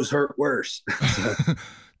 elbows hurt worse.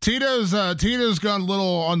 Tito's gone a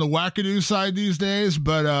little on the wackadoo side these days,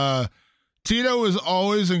 but Tito is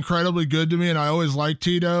always incredibly good to me, and I always liked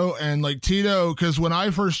Tito. And like Tito, because when I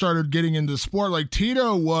first started getting into sport, like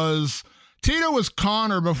Tito was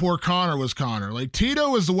Conor before Conor was Conor. Like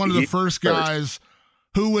Tito was one of the first guys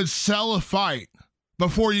who would sell a fight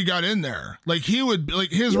before you got in there. Like he would, like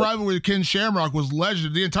his rivalry with Ken Shamrock was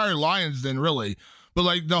legendary. The entire Lions Den really, but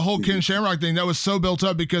like the whole Ken Shamrock thing, that was so built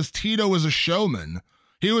up because Tito was a showman.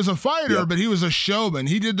 He was a fighter, but he was a showman.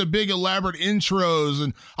 He did the big elaborate intros,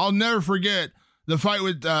 and I'll never forget the fight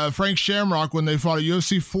with Frank Shamrock when they fought at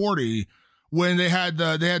UFC 40. When they had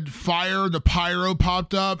fire, the pyro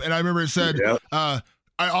popped up, and I remember it said,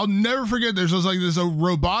 I'll never forget. There's a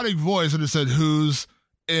robotic voice, and it said, "Who's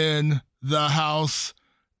in the house?"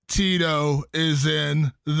 Tito is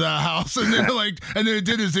in the house. And then and then it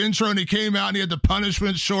did his intro, and he came out and he had the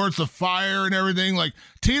punishment shorts, the fire and everything. Like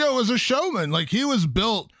Tito was a showman. Like he was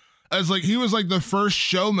built as he was like the first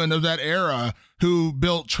showman of that era who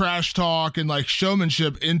built trash talk and like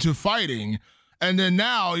showmanship into fighting. And then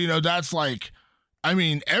now, you know, that's like, I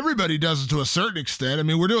mean, everybody does it to a certain extent. I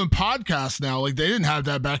mean, we're doing podcasts now. Like, they didn't have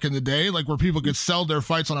that back in the day, like where people could sell their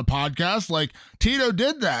fights on a podcast. Like, Tito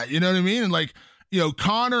did that, you know what I mean? And like, you know,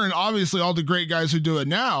 Conor and obviously all the great guys who do it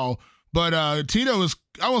now. But Tito is,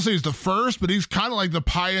 I won't say he's the first, but he's kind of like the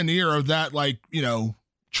pioneer of that, like, you know,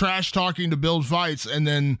 trash talking to build fights and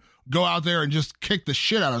then go out there and just kick the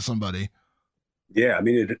shit out of somebody. Yeah, I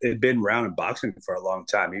mean, it had been around in boxing for a long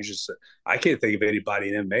time. He was just, I can't think of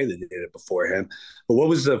anybody in MMA that did it before him. But what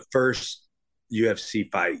was the first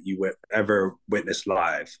UFC fight you ever witnessed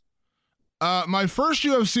live? My first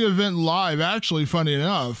UFC event live, actually, funny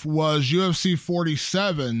enough, was UFC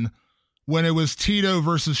 47 when it was Tito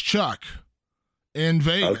versus Chuck in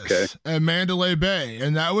Vegas at Mandalay Bay.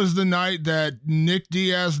 And that was the night that Nick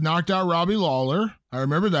Diaz knocked out Robbie Lawler. I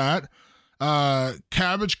remember that.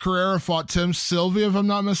 Cabbage Carrera fought Tim Sylvia, if I'm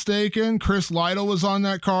not mistaken. Chris Lytle was on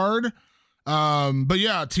that card. But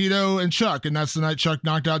yeah, Tito and Chuck, and that's the night Chuck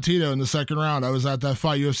knocked out Tito in the second round. I was at that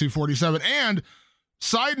fight, UFC 47. And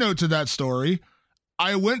side note to that story,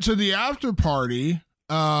 I went to the after party,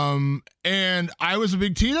 and I was a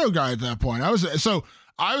big Tito guy at that point. I was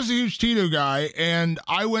a huge Tito guy, and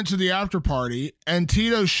I went to the after party, and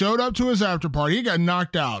Tito showed up to his after party. He got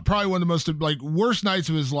knocked out. Probably one of the most like worst nights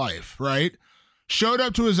of his life, right? Showed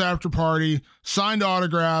up to his after party, signed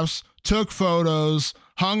autographs, took photos,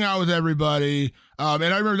 hung out with everybody. And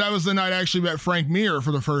I remember that was the night I actually met Frank Mir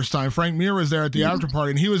for the first time. Frank Mir was there at the after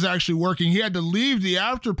party, and he was actually working. He had to leave the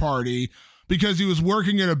after party because he was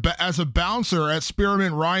working as a bouncer at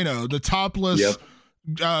Spearmint Rhino, the topless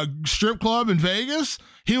strip club in Vegas.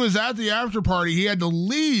 He was at the after party. He had to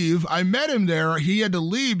leave. I met him there. He had to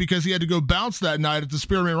leave because he had to go bounce that night at the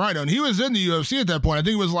Spearmint Rhino. And he was in the UFC at that point. I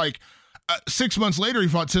think it was like 6 months later, he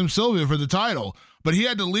fought Tim Sylvia for the title. But he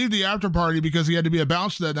had to leave the after party because he had to be a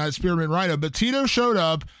bouncer that night at Spearmint Rhino. But Tito showed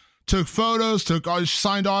up, took photos,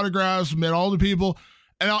 signed autographs, met all the people.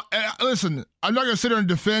 And listen, I'm not going to sit here and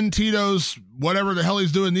defend Tito's whatever the hell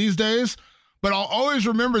he's doing these days, but I'll always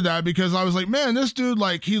remember that because I was like, man, this dude,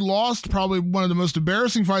 like, he lost probably one of the most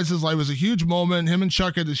embarrassing fights of his life. It was a huge moment. Him and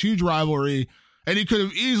Chuck had this huge rivalry, and he could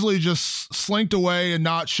have easily just slinked away and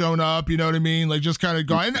not shown up, you know what I mean? Like, just kind of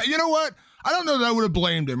gone. And you know what? I don't know that I would have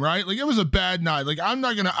blamed him, right? Like, it was a bad night. Like, I'm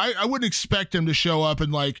not going to, I wouldn't expect him to show up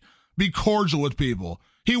and, like, be cordial with people.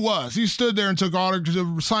 He stood there and took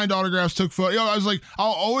signed autographs, took photos. You know, I was like,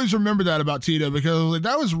 I'll always remember that about Tito because I was like,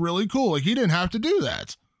 that was really cool. Like, he didn't have to do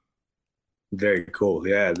that. Very cool.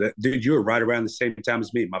 Yeah. Dude, you were right around the same time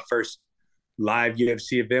as me. My first live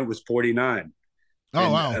UFC event was 49. Oh,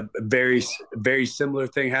 and wow. A very, very similar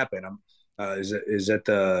thing happened. Is at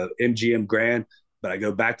the MGM Grand, but I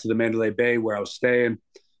go back to the Mandalay Bay where I was staying.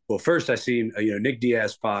 Well, first I seen, Nick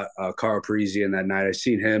Diaz fought Carl Parisian that night. I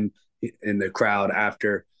seen him in the crowd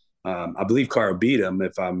after. I believe Carl beat him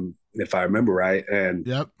if I remember right. And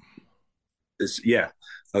yep.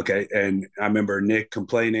 Okay. And I remember Nick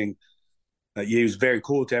complaining. He was very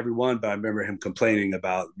cool to everyone, but I remember him complaining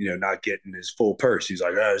about, not getting his full purse. He's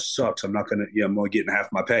like, oh, it sucks. I'm not going to, I'm only getting half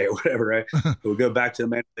my pay or whatever, right? We'll go back to the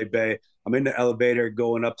Mandalay Bay. I'm in the elevator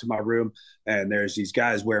going up to my room, and there's these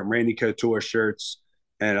guys wearing Randy Couture shirts.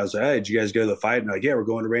 And I was like, hey, did you guys go to the fight? And they're like, yeah, we're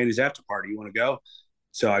going to Randy's after party. You want to go?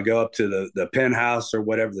 So I go up to the penthouse or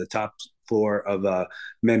whatever, the top floor of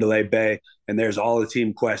Mandalay Bay, and there's all the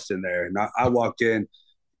Team Quest in there. And I walked in,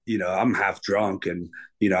 I'm half drunk, and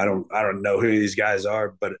I don't know who these guys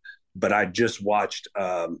are, but I just watched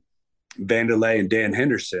Vanderlei and Dan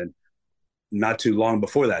Henderson not too long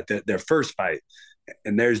before that, their first fight.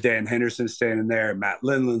 And there's Dan Henderson standing there, Matt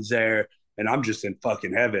Lindland's there, and I'm just in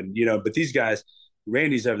fucking heaven, But these guys,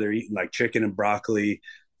 Randy's over there eating like chicken and broccoli,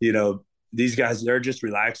 these guys, they're just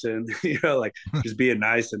relaxing, like just being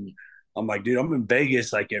nice. And I'm like, dude, I'm in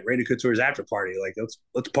Vegas, like at Randy Couture's after party. Like,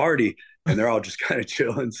 let's party. And they're all just kind of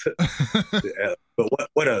chilling. So, yeah. But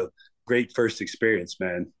what a great first experience,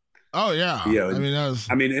 man. Oh yeah.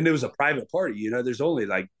 And it was a private party, there's only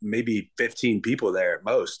like maybe 15 people there at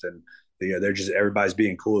most. And they're just, everybody's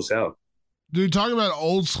being cool as hell. Dude, talk about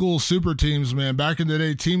old school super teams, man. Back in the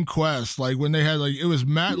day, Team Quest, like when they had like, it was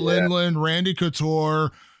Matt Lindland, Randy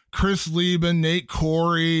Couture, Chris Lieben, Nate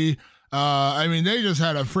Corey. They just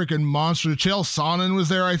had a freaking monster. Chael Sonnen was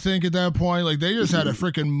there, I think, at that point. Like, they just had a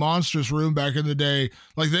freaking monstrous room back in the day.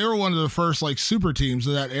 Like, they were one of the first, like, super teams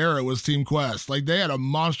of that era was Team Quest. Like, they had a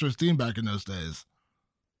monstrous team back in those days.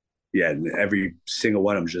 Yeah, and every single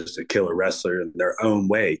one of them just a killer wrestler in their own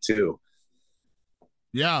way, too.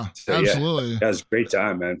 Yeah, so, absolutely. Yeah, that was a great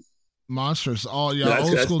time, man. Monstrous. Oh, yeah.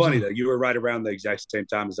 That's funny, though. You were right around the exact same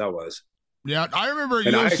time as I was. Yeah, I remember And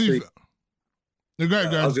UFC. Go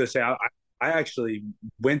ahead. I was going to say, I actually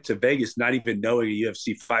went to Vegas not even knowing a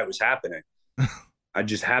UFC fight was happening. I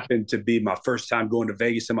just happened to be my first time going to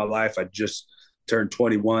Vegas in my life. I just turned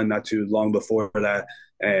 21 not too long before that.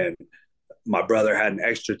 And my brother had an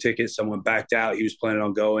extra ticket. Someone backed out. He was planning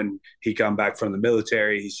on going. He come back from the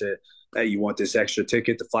military. He said, hey, you want this extra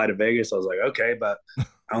ticket to fly to Vegas? I was like, okay, but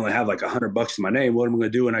I only have like $100 in my name. What am I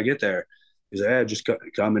going to do when I get there? He's like, yeah, just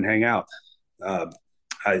come and hang out.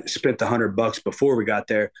 I spent the $100 before we got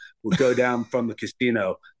there. We go down from the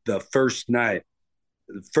casino the first night.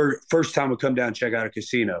 The first time we come down and check out a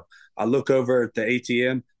casino, I look over at the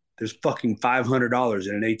ATM. There's fucking $500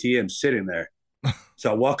 in an ATM sitting there.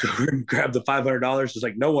 So I walk over and grab the $500. There's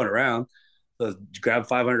like no one around. So I grab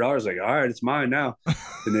 $500. Like, all right, it's mine now.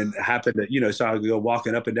 And then it happened that, so I go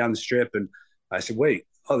walking up and down the strip, and I said, wait,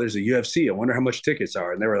 there's a UFC. I wonder how much tickets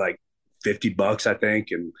are. And they were like $50, I think.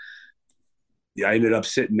 And yeah, I ended up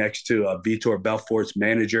sitting next to Vitor Belfort's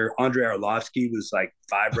manager. Andrei Arlovsky was like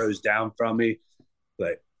 5 rows down from me.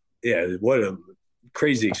 But yeah, what a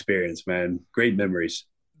crazy experience, man. Great memories.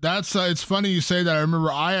 That's it's funny you say that. I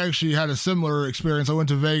remember I actually had a similar experience. I went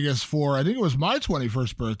to Vegas for, I think it was my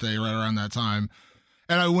 21st birthday, right around that time.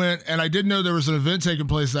 And I went, and I didn't know there was an event taking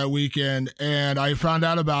place that weekend. And I found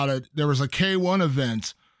out about it. There was a K1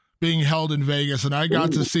 event being held in Vegas, and I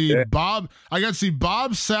got to see Bob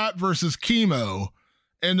Sapp versus Chemo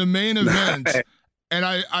in the main event. And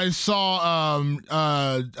I saw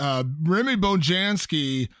Remy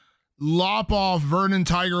Bojanski lop off Vernon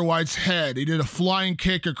Tiger White's head. He did a flying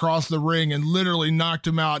kick across the ring and literally knocked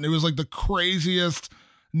him out. And it was like the craziest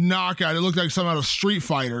knockout. It looked like some out of Street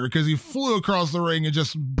Fighter, because he flew across the ring and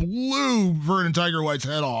just blew Vernon Tiger White's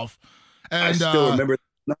head off. And I still remember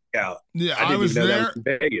the knockout. Yeah, I was there in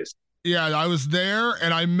Vegas. Yeah, I was there,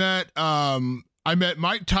 and I met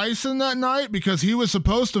Mike Tyson that night, because he was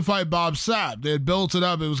supposed to fight Bob Sapp. They had built it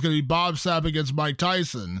up. It was going to be Bob Sapp against Mike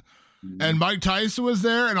Tyson. And Mike Tyson was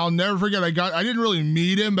there, and I'll never forget. I didn't really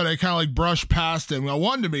meet him, but I kind of like brushed past him. I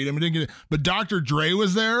wanted to meet him, I didn't get it. But Dr. Dre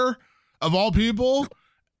was there, of all people.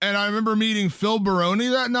 And I remember meeting Phil Baroni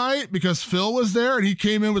that night, because Phil was there, and he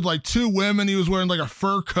came in with like 2 women. He was wearing like a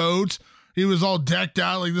fur coat. He was all decked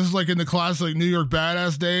out. Like, this is like in the classic New York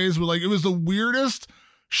Badass days. But like, it was the weirdest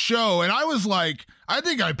show. And I was like, I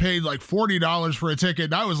think I paid like $40 for a ticket,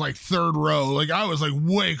 and I was like 3rd row. Like, I was like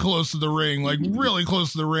way close to the ring, like really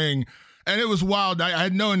close to the ring. And it was wild. I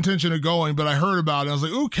had no intention of going, but I heard about it. I was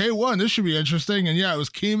like, ooh, K1, this should be interesting. And yeah, it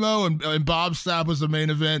was Chemo and Bob Sapp was the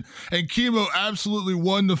main event. And Chemo absolutely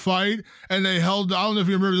won the fight. And they held, I don't know if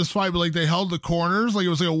you remember this fight, but like they held the corners. Like it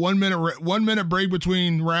was like a 1 minute break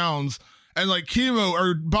between rounds. And like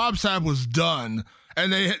Bob Sapp was done.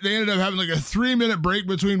 And they ended up having like a 3-minute break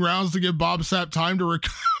between rounds to give Bob Sapp time to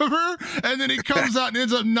recover. And then he comes out and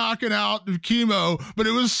ends up knocking out Chemo. But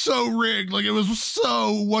it was so rigged. Like, it was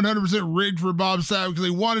so 100% rigged for Bob Sapp, because they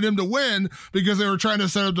wanted him to win, because they were trying to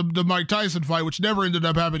set up the Mike Tyson fight, which never ended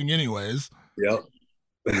up happening anyways. Yep.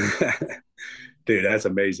 Dude, that's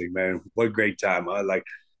amazing, man. What a great time. I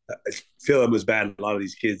feel it was bad. A lot of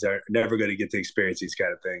these kids are never going to get to experience these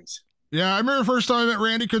kind of things. Yeah, I remember the first time I met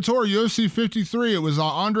Randy Couture, UFC 53. It was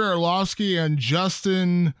Andrei Arlovsky and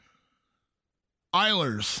Justin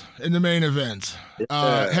Eilers in the main event,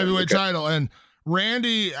 heavyweight title. And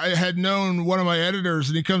Randy, I had known one of my editors,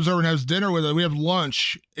 and he comes over and has dinner with us. We have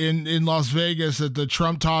lunch in Las Vegas at the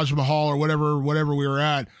Trump Taj Mahal or whatever we were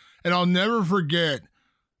at. And I'll never forget,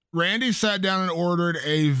 Randy sat down and ordered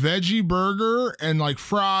a veggie burger and like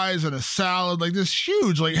fries and a salad, like this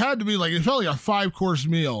huge, like had to be like, it felt like a 5-course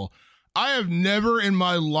meal. I have never in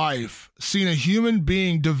my life seen a human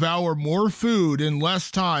being devour more food in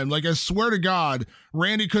less time. Like, I swear to God,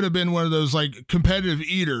 Randy could have been one of those like competitive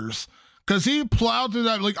eaters, because he plowed through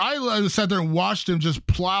that. Like, I sat there and watched him just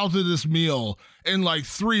plow through this meal in like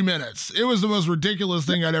 3 minutes. It was the most ridiculous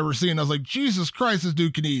thing I'd ever seen. I was like, Jesus Christ, this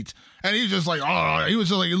dude can eat. And he's just like, he was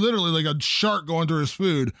just like literally like a shark going through his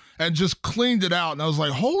food, and just cleaned it out. And I was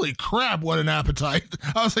like, holy crap, what an appetite.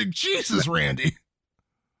 I was like, Jesus, Randy.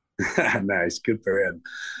 Nice. Good for him.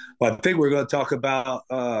 Well, I think we're going to talk about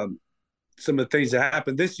some of the things that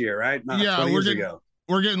happened this year, right? Not 20 years ago.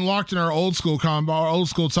 We're getting locked in our old school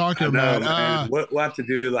talking about. We'll have to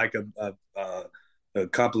do like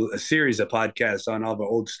a series of podcasts on all the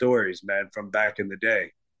old stories, man, from back in the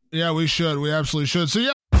day. Yeah, we should. We absolutely should. So,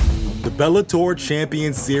 yeah. The Bellator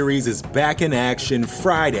Champion Series is back in action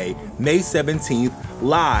Friday, May 17th,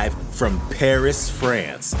 live from Paris,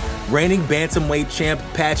 France. Reigning bantamweight champ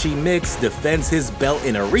Patchy Mix defends his belt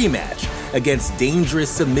in a rematch against dangerous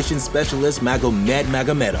submission specialist Magomed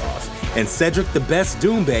Magomedov. And Cedric the Best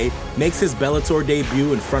Doumbé makes his Bellator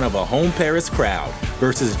debut in front of a home Paris crowd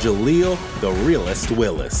versus Jaleel the Realist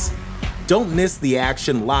Willis. Don't miss the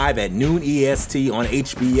action live at noon EST on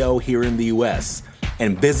HBO here in the US.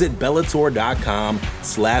 And visit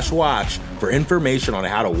Bellator.com/watch for information on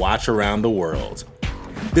how to watch around the world.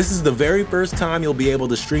 This is the very first time you'll be able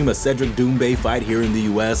to stream a Cedric Doumbé fight here in the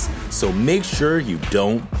US, so make sure you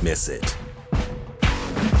don't miss it.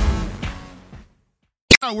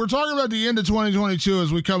 We're talking about the end of 2022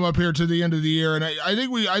 as we come up here to the end of the year, and I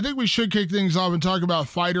think we should kick things off and talk about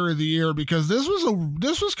Fighter of the Year, because this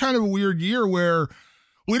was kind of a weird year where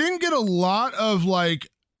we didn't get a lot of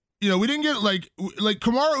we didn't get like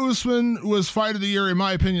Kamaru Usman was Fight of the Year in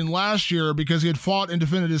my opinion last year because he had fought and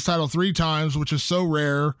defended his title 3 times, which is so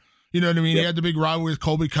rare. You know what I mean? Yep. He had the big rivalry with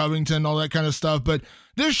Colby Covington, all that kind of stuff. But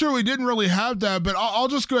this year we didn't really have that. But I'll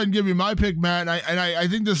just go ahead and give you my pick, Matt. And I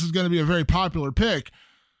think this is going to be a very popular pick.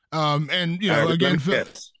 And again,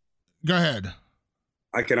 go ahead.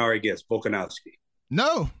 I can already guess Volkanovski.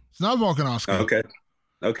 No, it's not Volkanovski.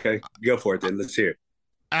 Okay, go for it then. Let's hear it.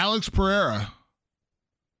 Alex Pereira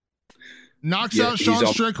knocks out Sean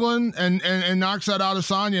Strickland and knocks out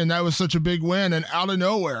Adesanya, and that was such a big win. And out of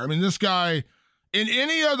nowhere, I mean, this guy, in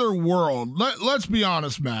any other world, let's be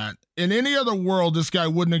honest, Matt, in any other world, this guy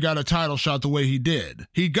wouldn't have got a title shot the way he did.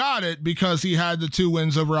 He got it because he had the 2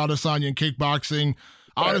 wins over Adesanya in kickboxing.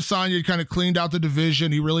 Adesanya kind of cleaned out the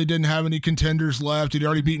division. He really didn't have any contenders left. He'd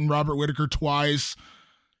already beaten Robert Whittaker twice.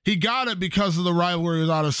 He got it because of the rivalry with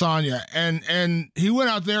Adesanya, and he went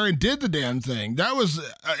out there and did the damn thing. That was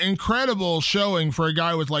an incredible showing for a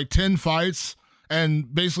guy with like 10 fights,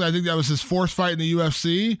 and basically I think that was his 4th fight in the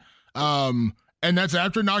UFC. And that's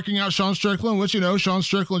after knocking out Sean Strickland, which, Sean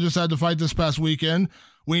Strickland just had to fight this past weekend.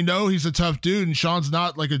 We know he's a tough dude, and Sean's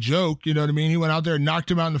not like a joke, you know what I mean? He went out there and knocked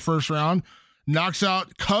him out in the first round.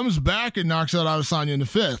 Comes back and knocks out Adesanya in the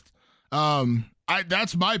 5th.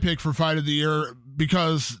 That's my pick for Fight of the Year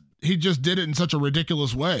because he just did it in such a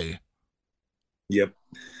ridiculous way. Yep.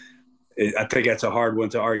 I think that's a hard one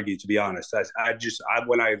to argue, to be honest.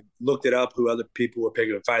 When I looked it up, who other people were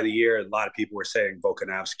picking to Fight of the Year, a lot of people were saying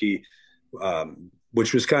Volkanovski,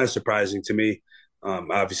 which was kind of surprising to me.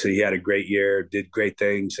 Obviously, he had a great year, did great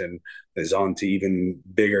things, and is on to even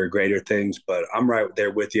bigger, greater things. But I'm right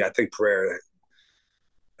there with you. I think Pereira,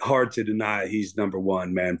 hard to deny, he's number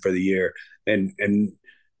 1 man for the year, and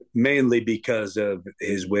mainly because of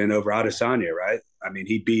his win over Adesanya, right? I mean,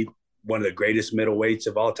 he beat one of the greatest middleweights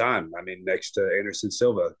of all time. I mean, next to Anderson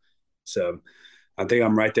Silva. So I think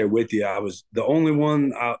I'm right there with you. I was the only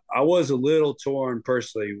one. I was a little torn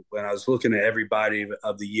personally when I was looking at everybody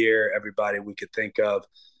of the year, everybody we could think of.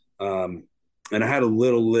 And I had a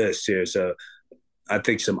little list here. So I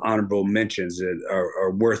think some honorable mentions that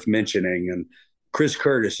are worth mentioning. And Chris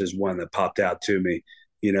Curtis is one that popped out to me.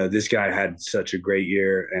 This guy had such a great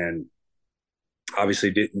year and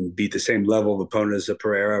obviously didn't beat the same level of opponent as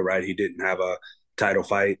Pereira, right? He didn't have a title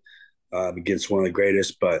fight against one of the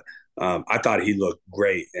greatest, but I thought he looked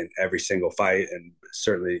great in every single fight and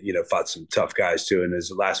certainly, fought some tough guys too. In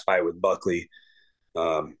his last fight with Buckley,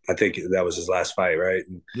 I think that was his last fight, right?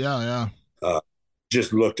 And, yeah.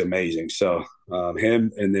 Just looked amazing. So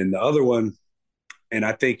him, and then the other one, and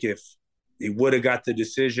I think if he would have got the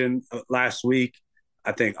decision last week,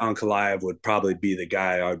 I think Ankalaev would probably be the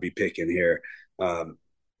guy I would be picking here.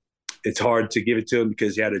 It's hard to give it to him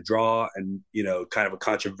because he had a draw and, kind of a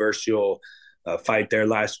controversial fight there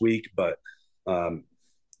last week. But I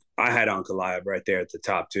had Ankalaev right there at the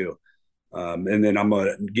top too. And then I'm going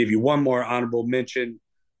to give you one more honorable mention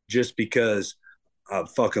just because I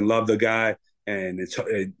fucking love the guy. And it's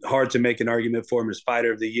hard to make an argument for him as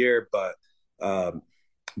Fighter of the Year, but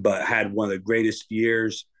had one of the greatest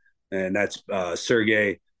years, and that's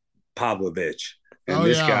Sergey Pavlovich. And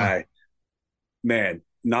this guy, man,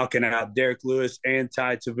 knocking out Derek Lewis and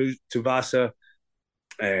Tai Tuivasa,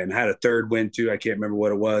 and had a 3rd win too. I can't remember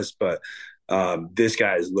what it was, but this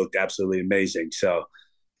guy has looked absolutely amazing. So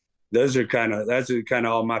that's kind of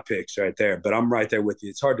all my picks right there. But I'm right there with you.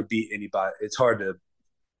 It's hard to beat anybody. It's hard to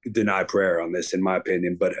deny Pereira on this, in my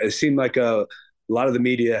opinion. But it seemed like a lot of the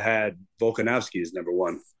media had Volkanovski as number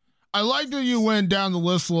 1. I like that you went down the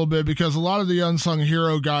list a little bit because a lot of the unsung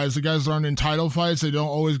hero guys, the guys that aren't in title fights, they don't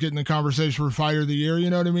always get in the conversation for Fighter of the Year. You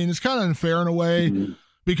know what I mean? It's kind of unfair in a way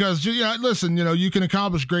because, listen, you can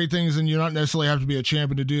accomplish great things and you don't necessarily have to be a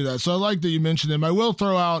champion to do that. So I like that you mentioned him. I will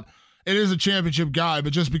throw out, it is a championship guy,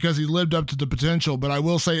 but just because he lived up to the potential. But I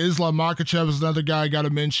will say Islam Makhachev is another guy I got to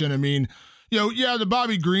mention. I mean, the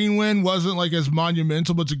Bobby Green win wasn't like as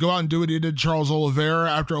monumental, but to go out and do what he did to Charles Oliveira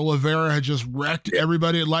after Oliveira had just wrecked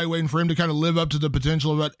everybody at lightweight, and for him to kind of live up to the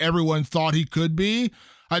potential of what everyone thought he could be,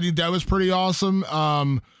 I think that was pretty awesome.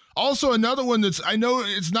 Also, another one that's, I know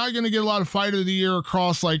it's not going to get a lot of Fighter of the Year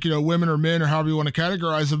across women or men or however you want to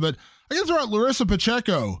categorize it, but I can throw out Larissa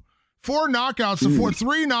Pacheco. 4 knockouts,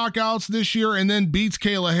 three knockouts this year, and then beats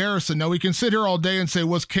Kayla Harrison. Now, we can sit here all day and say,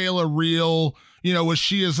 was Kayla real? Was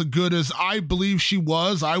she as good as I believe she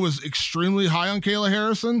was? I was extremely high on Kayla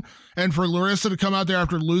Harrison. And for Larissa to come out there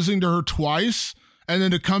after losing to her twice, and then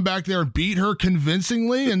to come back there and beat her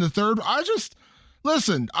convincingly in the third, I just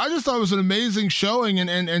thought it was an amazing showing,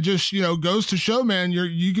 and just, goes to show, man,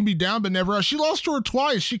 you can be down, but never out. She lost to her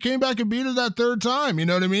twice. She came back and beat her that third time. You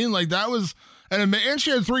know what I mean? Like, that was... And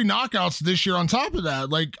she had 3 knockouts this year on top of that.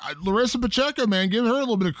 Like, Larissa Pacheco, man, give her a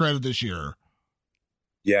little bit of credit this year.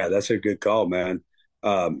 Yeah, that's a good call, man.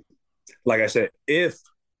 Like I said, if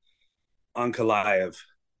Ankalaev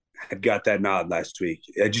had got that nod last week,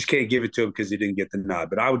 I just can't give it to him because he didn't get the nod.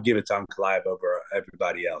 But I would give it to Ankalaev over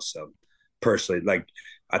everybody else. So, personally,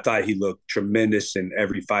 I thought he looked tremendous in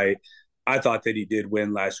every fight. I thought that he did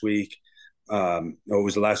win last week. Or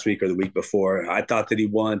was it last week or the week before? I thought that he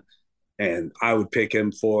won. And I would pick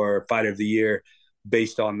him for Fighter of the Year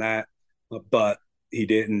based on that, but he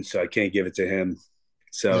didn't, so I can't give it to him.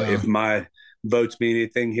 So if my votes mean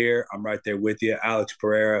anything here, I'm right there with you. Alex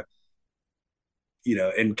Pereira,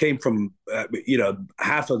 and came from,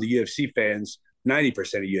 half of the UFC fans, 90%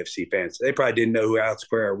 of UFC fans, they probably didn't know who Alex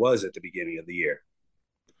Pereira was at the beginning of the year.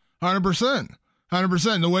 100%.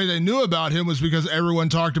 100%. The way they knew about him was because everyone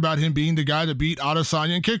talked about him being the guy that beat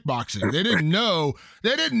Adesanya in kickboxing. They didn't know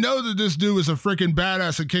that this dude was a freaking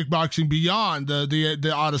badass at kickboxing beyond the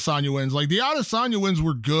Adesanya wins. Like, the Adesanya wins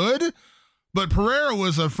were good, but Pereira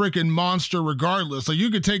was a freaking monster regardless. Like, you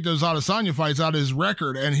could take those Adesanya fights out of his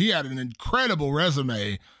record, and he had an incredible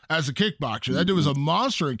resume as a kickboxer. That dude was a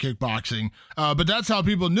monster in kickboxing, but that's how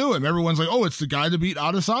people knew him. Everyone's like, oh, it's the guy that beat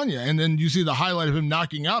Adesanya. And then you see the highlight of him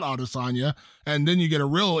knocking out Adesanya, and then you get a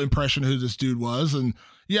real impression of who this dude was. And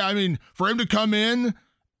yeah, I mean, for him to come in,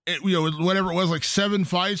 whatever it was, like 7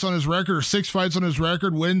 fights on his record or 6 fights on his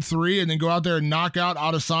record, win 3, and then go out there and knock out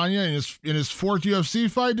Adesanya in his 4th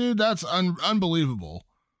UFC fight, dude, that's unbelievable.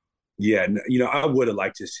 Yeah, I would have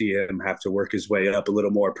liked to see him have to work his way up a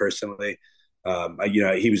little more personally.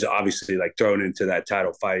 He was obviously thrown into that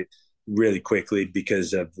title fight really quickly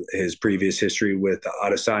because of his previous history with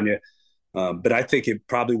Adesanya. But I think it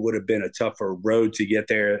probably would have been a tougher road to get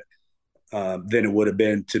there than it would have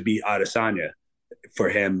been to beat Adesanya for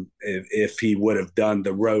him if he would have done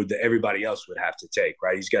the road that everybody else would have to take,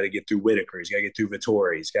 right? He's got to get through Whitaker. He's got to get through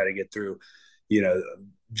Vettori. He's got to get through,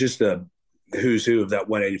 just the who's who of that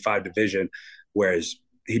 185 division, whereas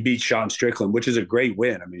he beat Sean Strickland, which is a great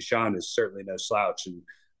win. I mean, Sean is certainly no slouch.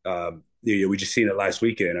 And, we just seen it last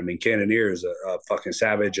weekend. I mean, Cannonier is a fucking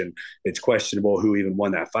savage, and it's questionable who even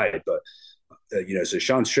won that fight. But, so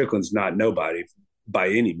Sean Strickland's not nobody by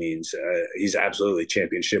any means. He's absolutely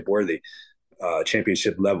championship worthy,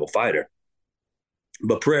 championship level fighter.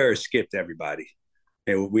 But Pereira skipped everybody.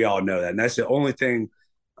 And we all know that. And that's the only thing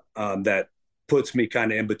that puts me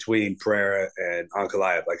kind of in between Pereira and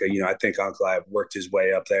Ankalaev. I think Ankalaev worked his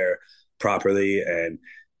way up there properly, and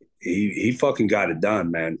he fucking got it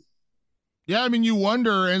done, man. Yeah, I mean, you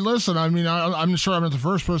wonder, and listen, I mean, I'm sure I'm not the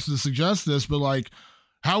first person to suggest this, but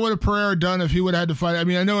how would have Pereira done if he would have had to fight? I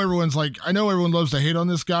mean, I know everyone loves to hate on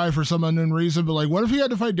this guy for some unknown reason, but what if he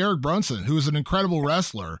had to fight Derek Brunson, who is an incredible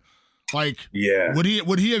wrestler? Yeah, would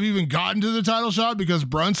he have even gotten to the title shot because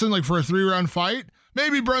Brunson, for a 3-round fight?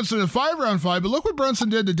 Maybe Brunson in a 5-round fight, but look what Brunson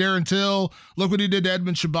did to Darren Till. Look what he did to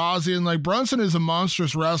Edmund Shabazian. Brunson is a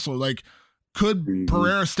monstrous wrestler. Could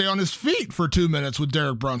Pereira stay on his feet for 2 minutes with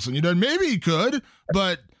Derek Brunson? Maybe he could,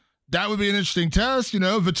 but that would be an interesting test.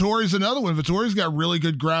 Vettori's another one. Vettori's got really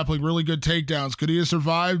good grappling, really good takedowns. Could he have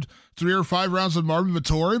survived 3 or 5 rounds with Marvin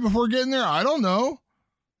Vettori before getting there? I don't know.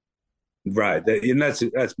 Right. And that's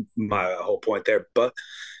my whole point there. But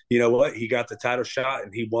you know what? He got the title shot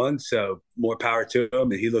and he won. So more power to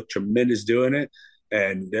him. And he looked tremendous doing it.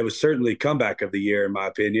 And it was certainly comeback of the year, in my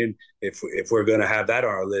opinion. If we're going to have that on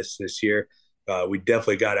our list this year, we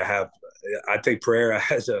definitely got to have. I think Pereira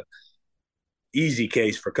has a easy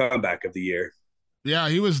case for comeback of the year. Yeah,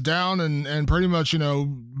 he was down and pretty much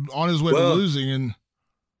on his way to losing. And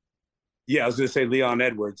yeah, I was going to say Leon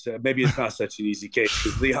Edwards. Maybe it's not such an easy case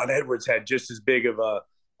because Leon Edwards had just as big of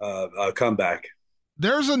a comeback.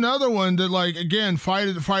 There's another one that, again,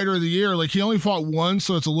 fighter of the year. He only fought once,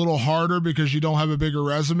 so it's a little harder because you don't have a bigger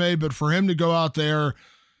resume. But for him to go out there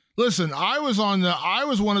Listen, I was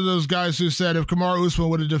one of those guys who said if Kamaru Usman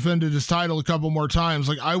would have defended his title a couple more times,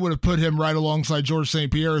 like I would have put him right alongside George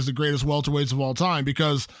St. Pierre as the greatest welterweights of all time,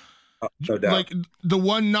 because no doubt. Like the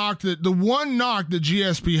one knock that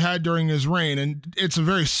GSP had during his reign, and it's a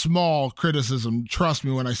very small criticism, trust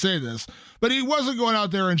me when I say this, but he wasn't going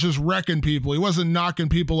out there and just wrecking people. He wasn't knocking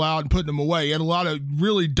people out and putting them away. He had a lot of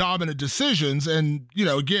really dominant decisions, and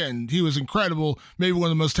again, he was incredible, maybe one of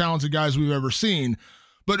the most talented guys we've ever seen.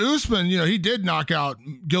 But Usman, he did knock out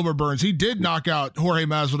Gilbert Burns. He did knock out Jorge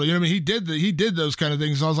Masvidal. He did those kind of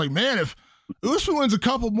things. So I was like, man, if Usman wins a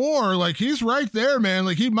couple more, like he's right there, man.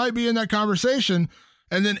 Like he might be in that conversation.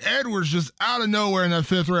 And then Edwards just out of nowhere in that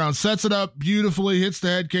 5th round sets it up beautifully, hits the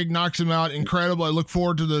head kick, knocks him out. Incredible. I look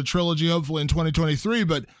forward to the trilogy hopefully in 2023.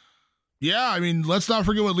 But yeah, I mean, let's not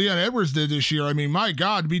forget what Leon Edwards did this year. I mean, my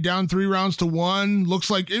God, to be down 3-1,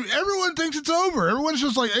 looks like everyone thinks it's over. Everyone's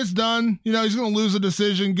just like, it's done. He's going to lose a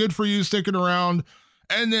decision. Good for you sticking around.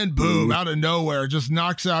 And then boom, out of nowhere, just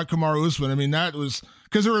knocks out Kamaru Usman. I mean, that was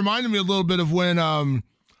because it reminded me a little bit of when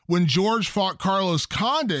George fought Carlos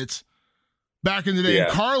Condit back in the day. Yeah.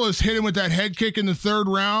 And Carlos hit him with that head kick in the 3rd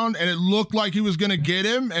round, and it looked like he was going to get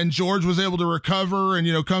him, and George was able to recover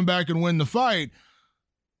and come back and win the fight.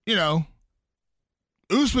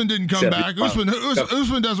 Usman didn't come back. Usman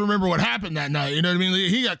doesn't remember what happened that night. You know what I mean?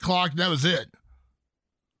 He got clocked. And that was it.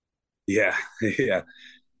 Yeah.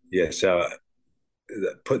 So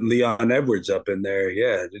putting Leon Edwards up in there,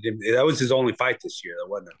 that was his only fight this year,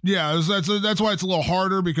 wasn't it? Yeah, that's why it's a little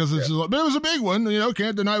harder because but it was a big one.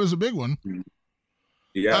 Can't deny it was a big one.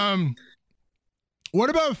 Yeah. What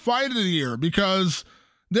about fight of the year? Because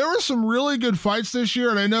there were some really good fights this year,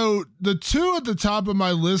 and I know the 2 at the top of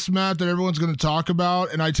my list, Matt, that everyone's going to talk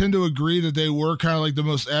about, and I tend to agree that they were kind of like the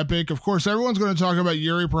most epic. Of course, everyone's going to talk about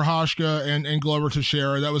Yuri Prochazka and Glover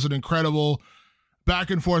Teixeira. That was an incredible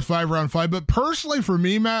back-and-forth 5-round fight. But personally, for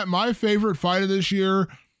me, Matt, my favorite fight of this year,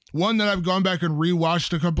 one that I've gone back and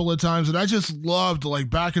rewatched a couple of times, and I just loved the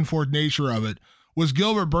back-and-forth nature of it, was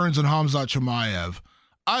Gilbert Burns and Khamzat Chimaev.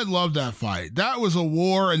 I loved that fight. That was a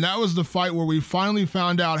war, and that was the fight where we finally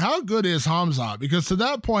found out how good is Khamzat, because to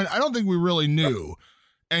that point, I don't think we really knew.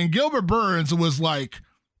 And Gilbert Burns was like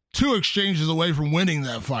 2 exchanges away from winning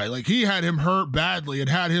that fight. Like he had him hurt badly and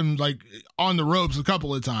had him like on the ropes a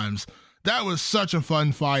couple of times. That was such a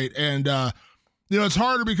fun fight. And, it's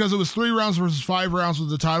harder because it was 3 rounds versus 5 rounds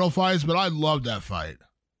with the title fights, but I loved that fight.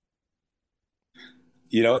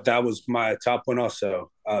 That was my top one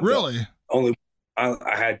also. Really?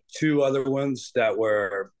 I had 2 other ones that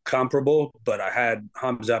were comparable, but I had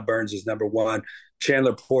Khamzat Burns as number 1.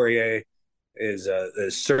 Chandler Poirier is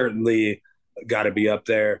certainly got to be up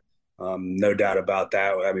there. No doubt about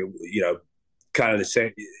that. I mean, kind of the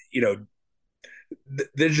same,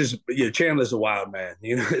 they're just, Chandler's a wild man,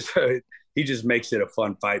 so he just makes it a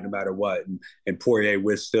fun fight no matter what. And Poirier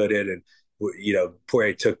withstood it. And,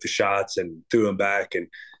 Poirier took the shots and threw him back, and,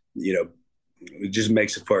 it just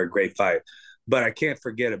makes it for a great fight. But I can't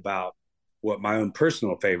forget about what my own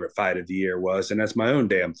personal favorite fight of the year was, and that's my own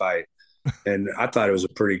damn fight. And I thought it was a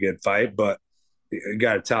pretty good fight, but you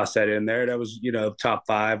got to toss that in there. That was, top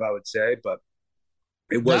 5, I would say, but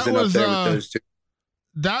it wasn't up there with those 2.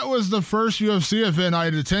 That was the first UFC event I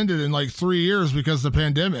had attended in like 3 years because of the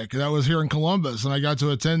pandemic. That was here in Columbus, and I got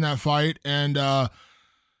to attend that fight. And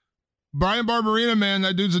Brian Barberena, man,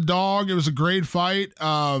 that dude's a dog. It was a great fight.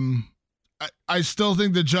 I still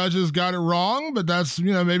think the judges got it wrong, but that's,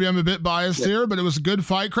 maybe I'm a bit biased here, but it was a good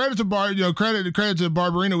fight. Credit to credit to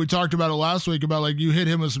Barberena. We talked about it last week about like you hit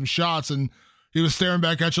him with some shots and he was staring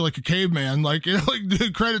back at you like a caveman. Like,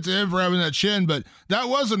 dude, credit to him for having that chin, but that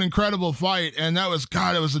was an incredible fight. And that was,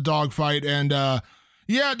 God, it was a dog fight. And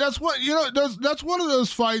that's what, that's one of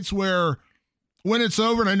those fights where when it's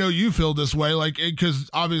over, and I know you feel this way, like, because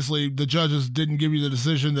obviously the judges didn't give you the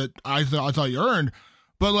decision that I thought you earned.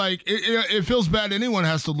 But, like, it feels bad anyone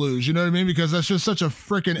has to lose, you know what I mean? Because that's just such a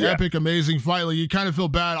freaking epic, amazing fight. Like, you kind of feel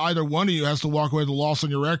bad either one of you has to walk away with a loss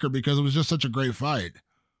on your record because it was just such a great fight.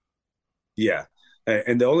 Yeah.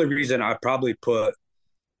 And the only reason I probably put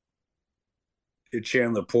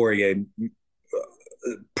Chandler Poirier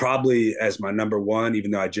probably as my number 1,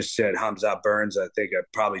 even though I just said Khamzat Burns, I think I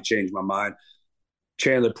probably changed my mind.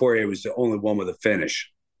 Chandler Poirier was the only one with a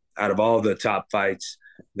finish out of all the top fights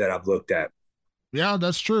that I've looked at. Yeah,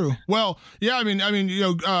 that's true. Well, yeah, I mean,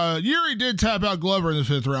 Yuri did tap out Glover in the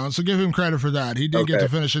 5th round, so give him credit for that. He did get to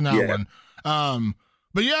finish in that one.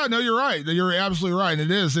 But yeah, no, you're right. You're absolutely right.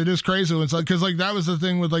 And it is crazy when it's like, because like that was the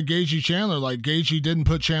thing with like Gaethje Chandler. Like Gaethje didn't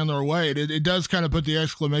put Chandler away. It does kind of put the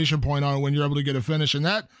exclamation point on it when you're able to get a finish, and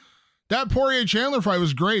that that Poirier Chandler fight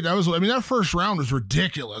was great. That first round was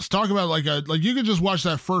ridiculous. Talk about like you could just watch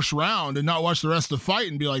that first round and not watch the rest of the fight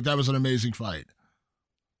and be like, that was an amazing fight.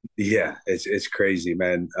 Yeah, it's crazy,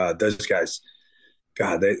 man. Those guys,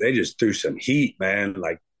 God, they just threw some heat, man.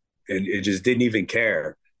 Like, and it just didn't even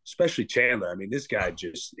care. Especially Chandler. I mean, this guy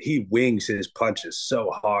he wings his punches so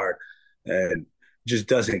hard and just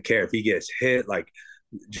doesn't care if he gets hit. Like,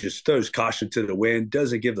 just throws caution to the wind.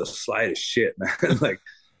 Doesn't give the slightest shit, man.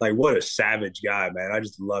 like what a savage guy, man. I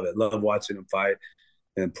just love it. Love watching him fight.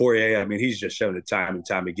 And Poirier, I mean, he's just shown it time and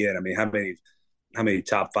time again. I mean, how many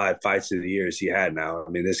top 5 fights of the year has he had now? I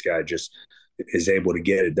mean, this guy just is able to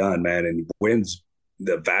get it done, man, and wins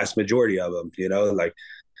the vast majority of them. Like,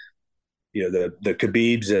 the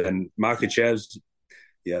Khabibs and Makhachevs.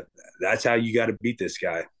 Yeah, that's how you got to beat this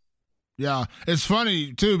guy. Yeah, it's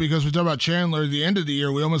funny too because we talk about Chandler at the end of the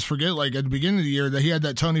year. We almost forget, like at the beginning of the year, that he had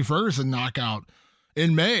that Tony Ferguson knockout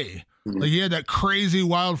in May. Mm-hmm. Like he had that crazy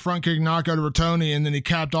wild front kick knockout over Tony, and then he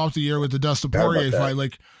capped off the year with the Dustin Poirier fight.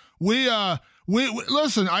 Like we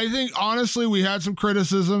listen. I think honestly, we had some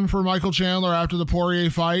criticism for Michael Chandler after the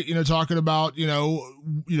Poirier fight. Talking about do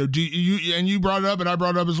you and you brought it up and I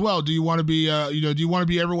brought it up as well. Do you want to be do you want to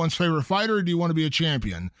be everyone's favorite fighter, or do you want to be a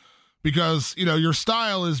champion? Because your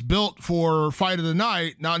style is built for fight of the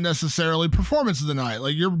night, not necessarily performance of the night.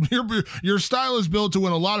 Like your style is built to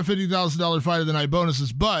win a lot of $50,000 fight of the night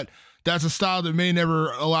bonuses, but that's a style that may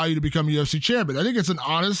never allow you to become a UFC champion. I think it's an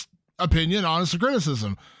honest opinion, honest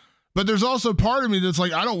criticism. But there's also part of me that's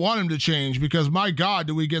like, I don't want him to change because, my God,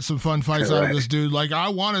 do we get some fun fights out of this dude. Like, I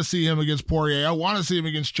want to see him against Poirier. I want to see him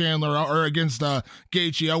against Chandler or against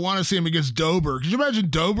Gaethje. I want to see him against Dober. Could you imagine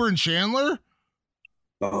Dober and Chandler?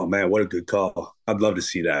 Oh, man, what a good call. I'd love to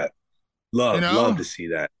see that. Love to see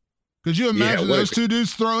that. Could you imagine those two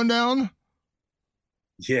dudes throwing down?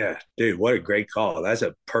 Yeah, dude, what a great call. That's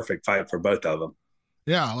a perfect fight for both of them.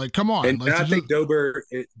 Yeah, like, come on. And I think Dober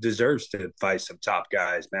deserves to fight some top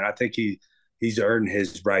guys, man. I think he's earned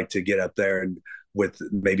his right to get up there and with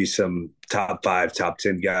maybe some top 5, top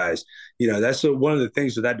 10 guys. That's one of the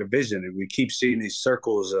things with that division. And we keep seeing these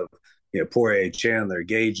circles of, Poirier, Chandler,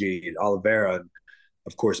 Gaethje, and Oliveira. And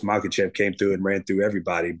of course, Makhachev came through and ran through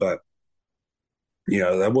everybody. But,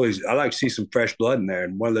 I like to see some fresh blood in there.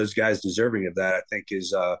 And one of those guys deserving of that, I think,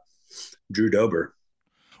 is Drew Dober.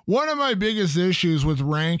 One of my biggest issues with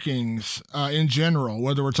rankings in general,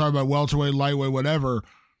 whether we're talking about welterweight, lightweight, whatever,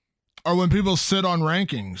 are when people sit on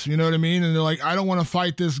rankings. You know what I mean? And they're like, I don't want to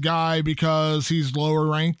fight this guy because he's lower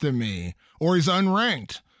ranked than me or he's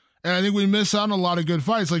unranked. And I think we miss out on a lot of good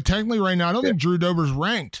fights. Like, technically right now, I don't think Drew Dober's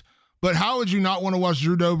ranked. But how would you not want to watch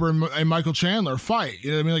Drew Dober and Michael Chandler fight? You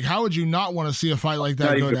know what I mean? Like, how would you not want to see a fight like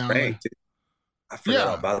that go down? I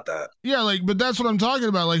forgot about that. Yeah, but that's what I'm talking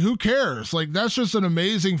about. Like, who cares? Like, that's just an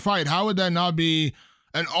amazing fight. How would that not be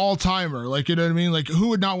an all-timer? Like, you know what I mean? Like, who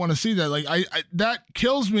would not want to see that? Like, I that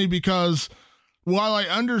kills me because while I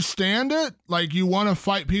understand it, like, you want to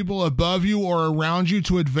fight people above you or around you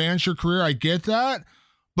to advance your career. I get that.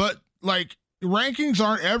 But, like, rankings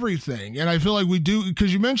aren't everything. And I feel like we do,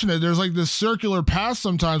 because you mentioned it, there's like this circular path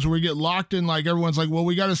sometimes where we get locked in, like everyone's like, well,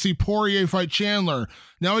 we got to see Poirier fight Chandler.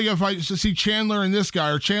 Now we got to see Chandler and this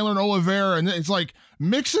guy, or Chandler and Oliveira. And it's like,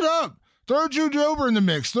 mix it up. Throw Drew Dober in the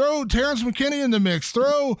mix. Throw Terrence McKinney in the mix.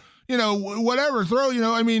 Throw, whatever. Throw,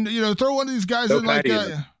 throw one of these guys in like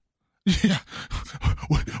yeah.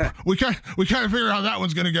 we kind of figure out how that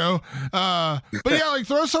one's gonna go, but yeah, like,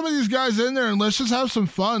 throw some of these guys in there and let's just have some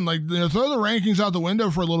fun. Like, throw the rankings out the window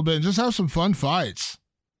for a little bit and just have some fun fights.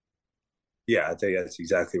 Yeah, I think that's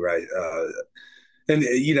exactly right. And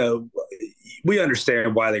we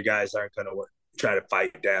understand why the guys aren't going to try to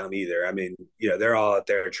fight down either. I mean, they're all out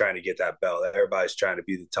there trying to get that belt. Everybody's trying to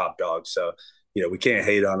be the top dog, so we can't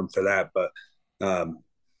hate on them for that. But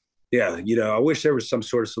yeah, I wish there was some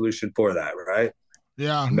sort of solution for that, right?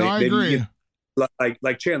 Yeah, no, I agree.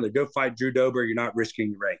 Like Chandler, go fight Drew Dober. You're not risking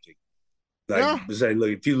your ranking. Say, look,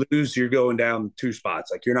 if you lose, you're going down 2 spots.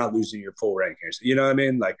 Like, you're not losing your full rankings. You know what I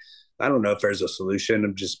mean? Like, I don't know if there's a solution.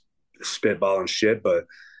 I'm just spitballing shit, but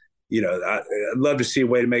I'd love to see a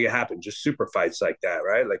way to make it happen. Just super fights like that,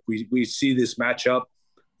 right? Like, we see this matchup.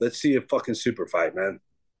 Let's see a fucking super fight, man.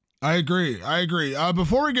 I agree.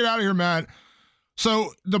 Before we get out of here, Matt,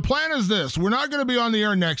 so the plan is this. We're not going to be on the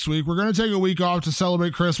air next week. We're going to take a week off to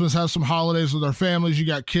celebrate Christmas, have some holidays with our families. You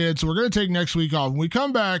got kids. So we're going to take next week off. When we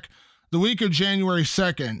come back the week of January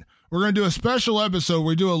 2nd, we're going to do a special episode where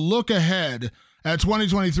we do a look ahead at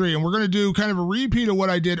 2023. And we're going to do kind of a repeat of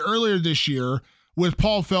what I did earlier this year with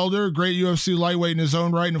Paul Felder, great UFC lightweight in his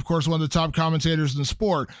own right, and of course, one of the top commentators in the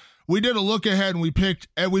sport. we did a look ahead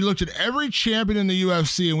and we looked at every champion in the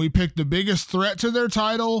UFC and we picked the biggest threat to their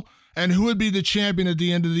title and who would be the champion at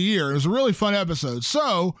the end of the year. It was a really fun episode.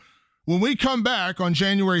 So when we come back on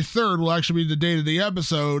January 3rd, will actually be the date of the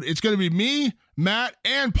episode. It's going to be me, Matt,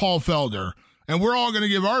 and Paul Felder. And we're all going to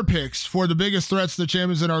give our picks for the biggest threats to the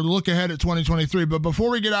champions in our look ahead at 2023. But before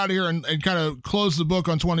we get out of here and kind of close the book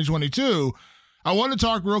on 2022, I want to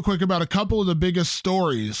talk real quick about a couple of the biggest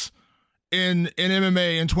stories in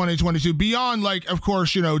MMA in 2022, beyond, like, of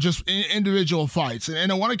course, you know, just individual fights. And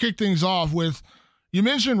I want to kick things off with, you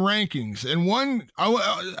mentioned rankings, and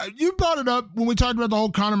you brought it up when we talked about the whole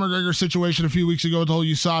Conor McGregor situation a few weeks ago with the whole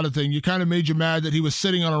USADA thing. You kind of made you mad that he was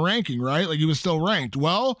sitting on a ranking, right? Like he was still ranked.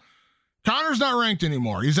 Well, Conor's not ranked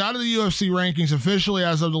anymore. He's out of the UFC rankings officially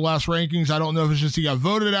as of the last rankings. I don't know if it's just he got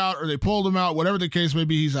voted out or they pulled him out. Whatever the case may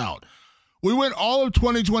be, he's out. We went all of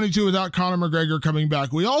 2022 without Conor McGregor coming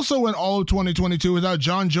back. We also went all of 2022 without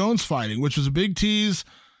Jon Jones fighting, which was a big tease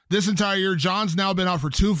this entire year. Jon's now been out for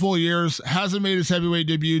 2 full years, hasn't made his heavyweight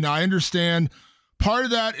debut. Now, I understand part of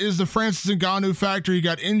that is the Francis Ngannou factor. He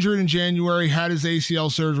got injured in January, had his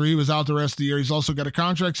ACL surgery. He was out the rest of the year. He's also got a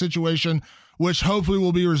contract situation, which hopefully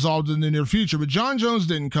will be resolved in the near future. But Jon Jones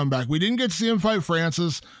didn't come back. We didn't get to see him fight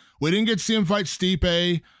Francis. We didn't get to see him fight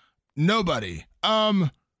Stipe. Nobody.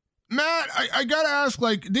 Matt, I got to ask,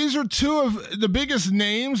 like, these are two of the biggest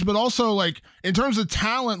names, but also, like, in terms of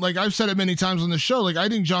talent, like I've said it many times on the show, like, I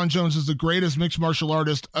think Jon Jones is the greatest mixed martial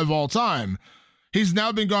artist of all time. He's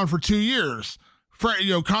now been gone for 2 years.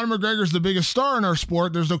 Conor McGregor's the biggest star in our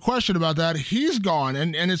sport. There's no question about that. He's gone,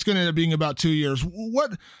 and it's going to end up being about 2 years.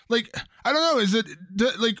 What, like, I don't know. Is it,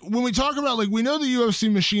 like, when we talk about, like, we know the UFC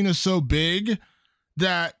machine is so big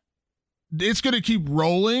that it's going to keep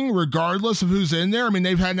rolling regardless of who's in there. I mean,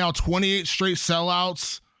 they've had now 28 straight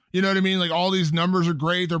sellouts. You know what I mean? Like, all these numbers are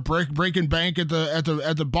great. They're breaking bank at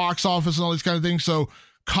the box office and all these kind of things. So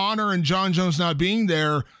Conor and Jon Jones not being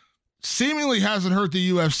there seemingly hasn't hurt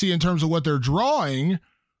the UFC in terms of what they're drawing.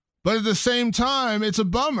 But at the same time, it's a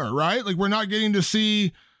bummer, right? Like, we're not getting to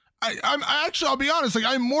see. I'll be honest. Like,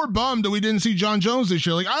 I'm more bummed that we didn't see Jon Jones this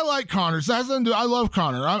year. Like, I like Conor. I love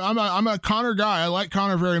Conor. I'm a Conor guy. I like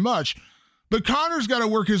Conor very much. But Conor's got to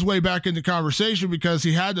work his way back into conversation because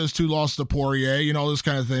he had those 2 losses to Poirier, you know, those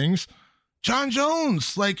kind of things. Jon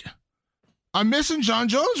Jones, like, I'm missing Jon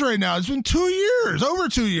Jones right now. It's been 2 years, over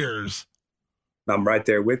 2 years. I'm right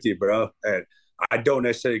there with you, bro. And I don't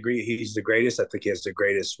necessarily agree he's the greatest. I think he has the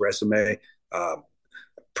greatest resume.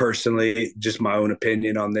 Personally, just my own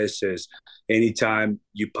opinion on this is anytime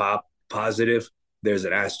you pop positive, there's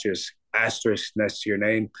an asterisk next to your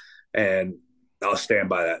name, and I'll stand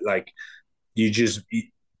by that. Like,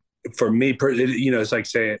 for me, you know, it's like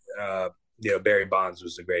saying, you know, Barry Bonds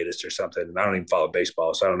was the greatest or something. And I don't even follow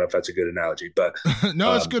baseball, so I don't know if that's a good analogy. But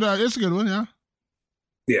no, it's good. It's a good one, yeah.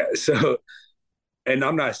 Yeah. So, and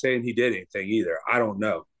I'm not saying he did anything either. I don't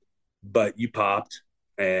know, but you popped,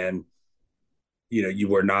 and you know, you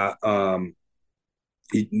were not.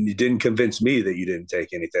 You didn't convince me that you didn't take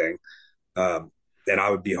anything, and I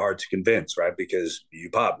would be hard to convince, right? Because you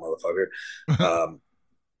popped, motherfucker.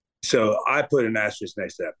 So I put an asterisk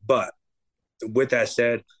next to that. But with that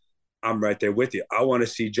said, I'm right there with you. I want to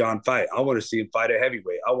see Jon fight. I want to see him fight a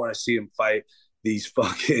heavyweight. I want to see him fight these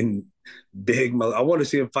fucking big. I want to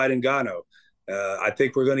see him fight Ngannou. I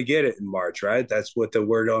think we're going to get it in March, right? That's what the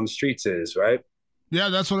word on the streets is, right? Yeah,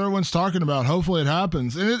 that's what everyone's talking about. Hopefully it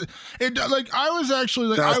happens. And it like, I was actually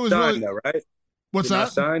like, not I was signed, really, though, right? What's You're that?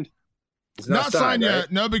 Not signed. It's not signed yet.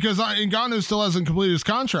 Right? No, because Ngannou still hasn't completed his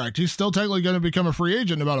contract. He's still technically going to become a free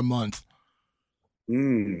agent in about a month.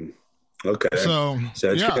 Okay. So it's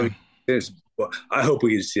yeah. Well, I hope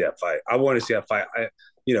we get to see that fight. I want to see that fight.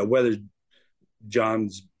 You know, whether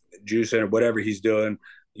Jon's juicing or whatever he's doing,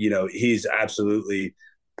 you know, he's absolutely,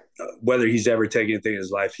 whether he's ever taken anything in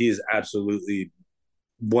his life, he is absolutely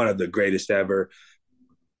one of the greatest ever.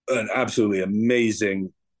 An absolutely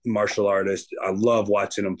amazing martial artist. I love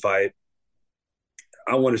watching him fight.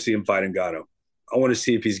 I want to see him fight Ngannou. I want to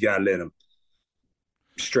see if he's got it in him.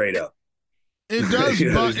 Straight up. It does,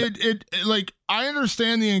 but it like, I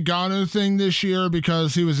understand the Ngannou thing this year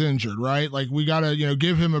because he was injured, right? Like, we gotta, you know,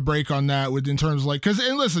 give him a break on that in terms of, like, because,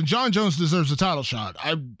 and listen, Jon Jones deserves a title shot.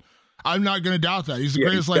 I'm not gonna doubt that. He's the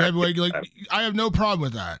greatest light heavyweight. Like, I have no problem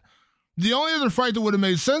with that. The only other fight that would have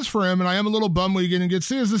made sense for him, and I am a little bummed we didn't get to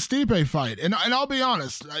see, is the Stipe fight. And I'll be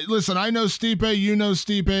honest. Listen, I know Stipe. You know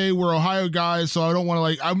Stipe. We're Ohio guys, so I don't want to,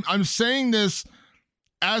 like. I'm saying this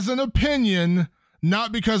as an opinion,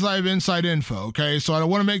 not because I have inside info. Okay, so I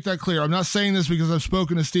want to make that clear. I'm not saying this because I've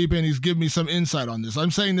spoken to Stipe and he's given me some insight on this.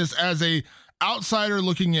 I'm saying this as a outsider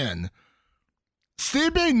looking in.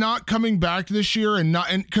 Stipe not coming back this year and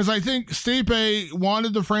because I think Stipe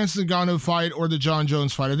wanted the Francis Ngannou fight or the John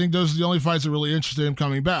Jones fight. I think those are the only fights that really interested him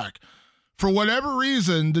coming back. For whatever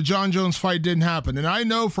reason, the John Jones fight didn't happen. And I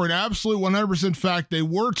know for an absolute 100% fact they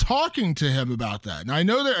were talking to him about that. And I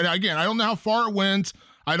know that, and again, I don't know how far it went.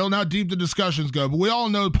 I don't know how deep the discussions go, but we all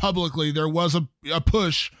know publicly there was a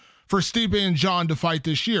push for Stipe and John to fight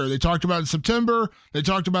this year. They talked about it in September. They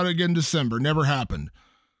talked about it again in December. Never happened.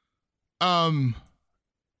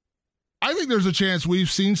 I think there's a chance we've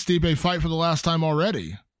seen Stipe fight for the last time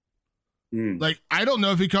already. Like, I don't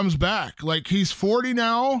know if he comes back. Like, he's 40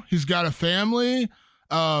 now. He's got a family.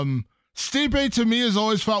 Stipe, to me, has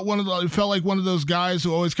always felt like one of those guys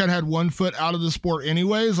who always kind of had one foot out of the sport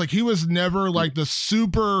anyways. Like, he was never, like, the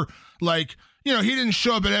super, like, you know, he didn't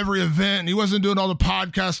show up at every event. And he wasn't doing all the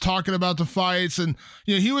podcasts talking about the fights. And,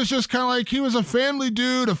 you know, he was just kind of like, he was a family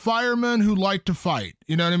dude, a fireman who liked to fight.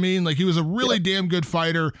 You know what I mean? Like, he was a really damn good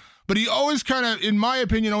fighter. But he always kind of, in my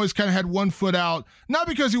opinion, always kind of had one foot out. Not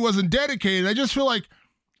because he wasn't dedicated. I just feel like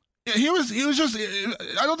he was just,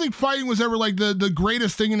 I don't think fighting was ever like the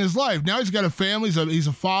greatest thing in his life. Now he's got a family. He's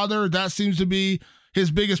a father. That seems to be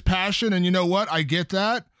his biggest passion. And you know what? I get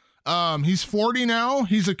that. He's 40 now.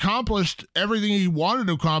 He's accomplished everything he wanted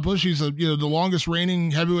to accomplish. He's the longest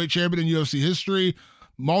reigning heavyweight champion in UFC history,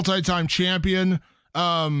 multi-time champion.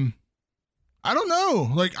 I don't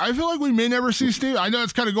know. Like, I feel like we may never see Steve. I know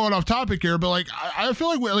it's kind of going off topic here, but like, I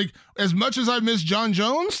feel like as much as I miss John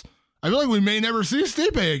Jones, I feel like we may never see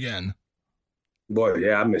Stipe again. Boy,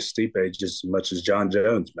 yeah, I miss Stipe just as much as John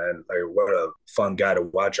Jones, man. Like, what a fun guy to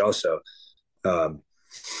watch also. Yeah,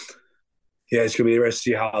 it's going to be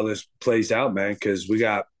interesting to see how this plays out, man, because we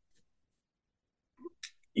got,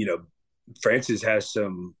 Francis has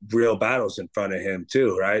some real battles in front of him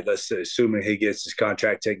too, right? Assuming he gets his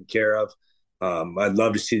contract taken care of. I'd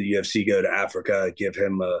love to see the UFC go to Africa, give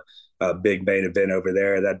him a big main event over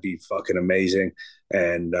there. That'd be fucking amazing.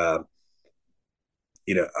 And,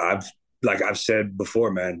 I've said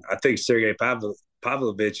before, man, I think Sergey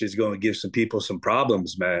Pavlovich is going to give some people some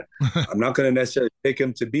problems, man. I'm not going to necessarily pick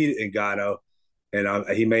him to beat Ngannou, and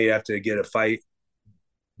he may have to get a fight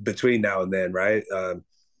between now and then, right,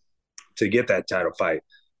 to get that title fight.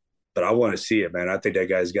 But I want to see it, man. I think that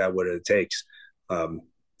guy's got what it takes.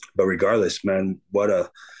 But regardless, man, I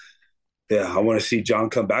want to see John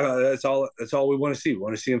come back. That's all we want to see. We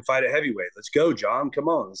want to see him fight at heavyweight. Let's go, John. Come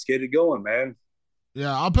on. Let's get it going, man.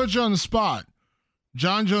 Yeah, I'll put you on the spot.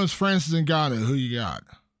 John Jones, Francis Ngannou. Who you got?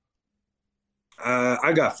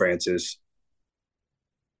 I got Francis.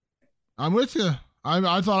 I'm with you.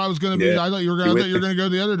 I thought I was going to be. I thought you were going to go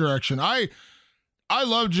the other direction. I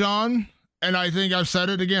love John, and I think I've said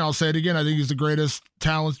it again. I'll say it again. I think he's the greatest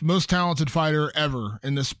most talented fighter ever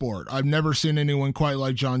in this sport. I've never seen anyone quite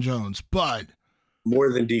like John Jones, but more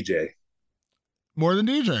than DJ. More than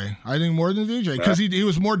DJ. I think more than DJ because he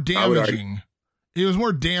was more damaging. He was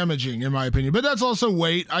more damaging, in my opinion. But that's also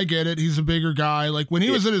weight. I get it. He's a bigger guy. Like, when he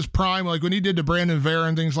was in his prime, like when he did to Brandon Vera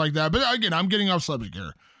and things like that. But again, I'm getting off subject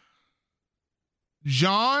here.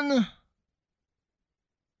 John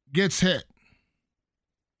gets hit.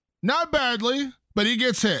 Not badly, but he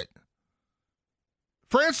gets hit.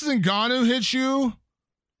 Francis Ngannou hits you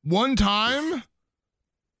one time,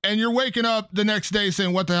 and you're waking up the next day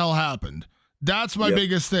saying, what the hell happened? That's my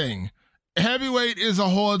biggest thing. Heavyweight is a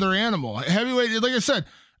whole other animal. Heavyweight, like I said,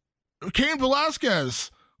 Cain Velasquez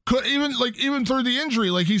could even through the injury,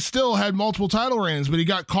 like he still had multiple title reigns, but he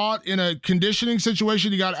got caught in a conditioning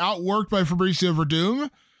situation. He got outworked by Fabricio Verdum.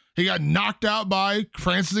 He got knocked out by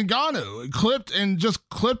Francis Ngannou,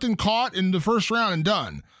 clipped and caught in the first round and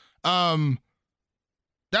done.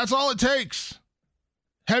 That's all it takes.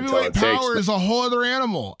 Heavyweight power is a whole other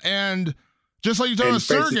animal. And just like you talking about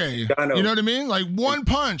Sergey, you know what I mean? Like one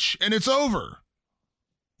punch and it's over.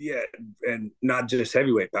 Yeah, and not just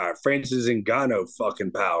heavyweight power. Francis Ngannou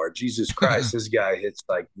fucking power. Jesus Christ, this guy hits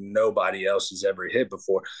like nobody else has ever hit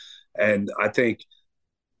before. And I think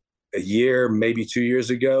a year, maybe 2 years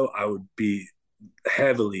ago, I would be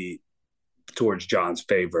heavily towards John's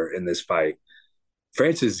favor in this fight.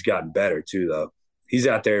 Francis has gotten better too, though. He's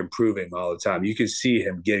out there improving all the time. You can see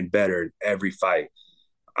him getting better in every fight.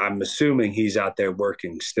 I'm assuming he's out there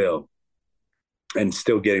working still and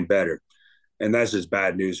still getting better. And that's just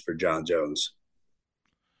bad news for John Jones.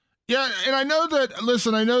 Yeah, and I know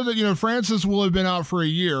that, Francis will have been out for a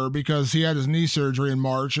year because he had his knee surgery in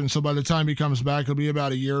March, and so by the time he comes back, it'll be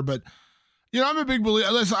about a year. But, I'm a big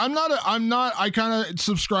believer. Listen, I kind of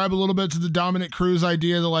subscribe a little bit to the Dominic Cruz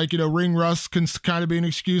idea that, ring rust can kind of be an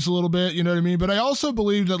excuse a little bit, you know what I mean? But I also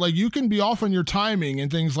believe that, you can be off on your timing and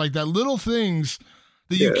things like that. Little things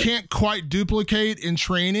that you can't quite duplicate in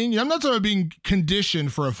training. I'm not talking about being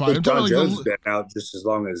conditioned for a fight. I'm John talking Jones has been out just as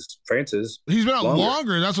long as Francis. He's been out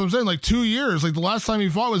longer. That's what I'm saying. Like 2 years. Like the last time he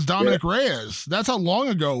fought was Dominic Reyes. That's how long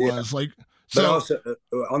ago it was. Like, so. But also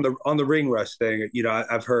on the ring rust thing,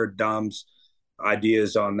 I've heard Dom's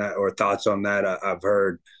ideas on that or thoughts on that. I've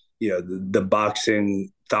heard, the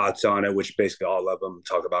boxing thoughts on it, which basically all of them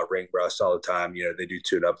talk about ring rust all the time. They do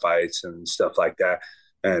tune-up fights and stuff like that.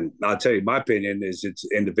 And I'll tell you, my opinion is it's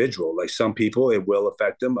individual. Like some people, it will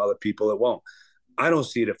affect them. Other people, it won't. I don't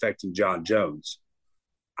see it affecting John Jones.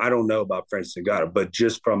 I don't know about Francis Ngannou, but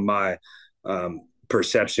just from my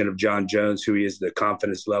perception of John Jones, who he is, the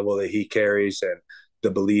confidence level that he carries and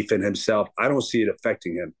the belief in himself, I don't see it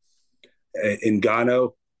affecting him.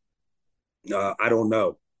 Ngannou, I don't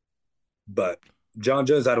know. But John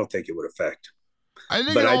Jones, I don't think it would affect. I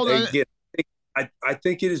think I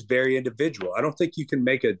think it is very individual. I don't think you can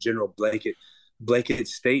make a general blanket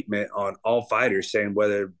statement on all fighters saying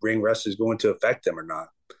whether ring rust is going to affect them or not.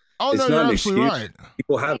 Oh, no, you're absolutely right.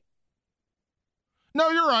 People have. No,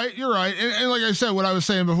 you're right. You're right. And like I said, what I was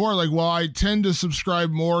saying before, like, while I tend to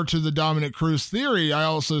subscribe more to the Dominic Cruz theory, I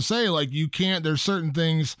also say, like, there's certain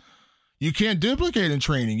things you can't duplicate in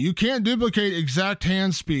training. You can't duplicate exact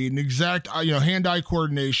hand speed and exact, hand-eye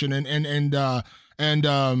coordination and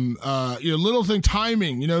little thing,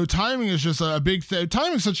 timing. Timing is just a big thing.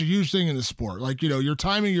 Timing is such a huge thing in the sport. Like, you're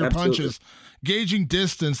timing your punches, gauging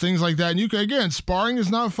distance, things like that. And sparring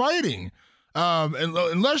is not fighting.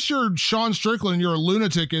 Unless you're Sean Strickland, you're a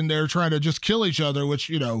lunatic in there trying to just kill each other,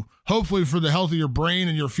 which, hopefully for the health of your brain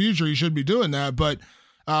and your future, you should be doing that. But,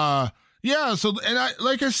 so, and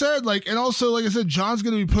like I said, John's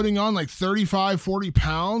going to be putting on like 35, 40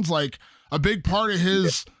 pounds. Like a big part of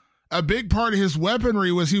his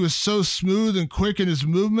weaponry was he was so smooth and quick in his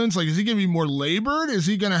movements. Like, is he going to be more labored? Is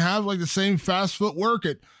he going to have like the same fast footwork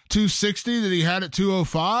at 260 that he had at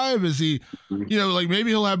 205? Is he,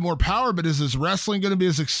 maybe he'll have more power, but is his wrestling going to be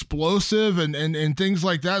as explosive and things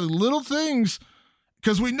like that? Little things,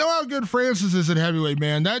 because we know how good Francis is at heavyweight,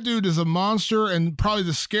 man. That dude is a monster and probably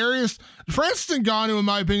the scariest. Francis Ngannou, in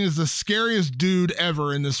my opinion, is the scariest dude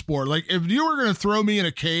ever in this sport. Like, if you were going to throw me in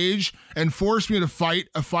a cage and force me to fight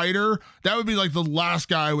a fighter, that would be like the last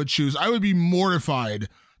guy I would choose. I would be mortified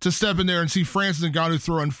to step in there and see Francis Ngannou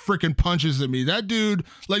throwing freaking punches at me. That dude,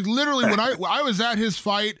 like, literally, when I was at his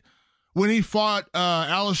fight, when he fought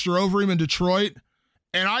Alistair Overeem in Detroit,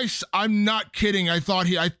 and I'm not kidding. I thought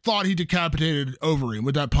he decapitated Overeem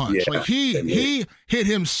with that punch. Yeah, like he hit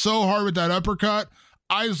him so hard with that uppercut.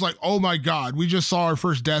 I was like, oh my God, we just saw our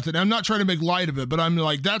first death. And I'm not trying to make light of it, but I'm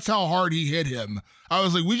like, that's how hard he hit him. I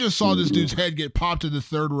was like, we just saw this dude's head get popped to the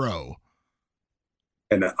third row.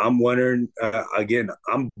 And I'm wondering, again,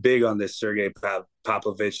 I'm big on this Sergey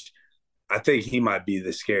Popovich. I think he might be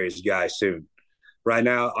the scariest guy soon. Right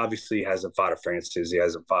now, obviously, he hasn't fought a Francis. He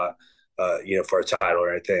hasn't fought for a title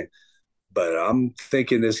or anything. But I'm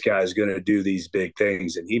thinking this guy is going to do these big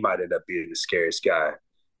things, and he might end up being the scariest guy.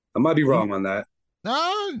 I might be wrong on that.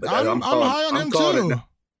 No, I'm high on him too.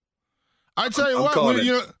 I tell you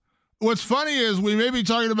what, what's funny is we may be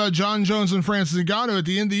talking about John Jones and Francis Ngannou at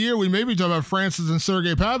the end of the year. We may be talking about Francis and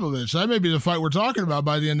Sergey Pavlovich. That may be the fight we're talking about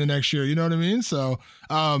by the end of next year. You know what I mean? So,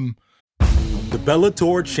 the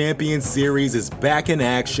Bellator Champion Series is back in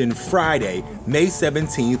action Friday, May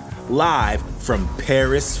 17th, live from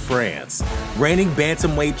Paris, France. Reigning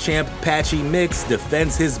bantamweight champ Patchy Mix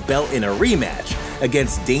defends his belt in a rematch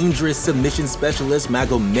against dangerous submission specialist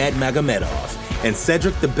Magomed Magomedov. And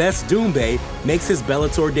Cedric the Best Doumbé makes his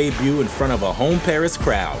Bellator debut in front of a home Paris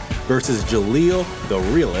crowd versus Jaleel the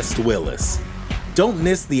Realist Willis. Don't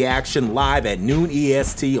miss the action live at noon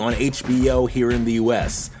EST on HBO here in the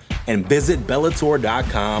US. And visit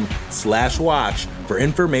Bellator.com/watch for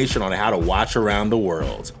information on how to watch around the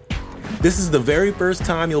world. This is the very first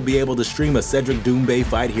time you'll be able to stream a Cedric Doumbé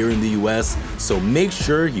fight here in the US, so make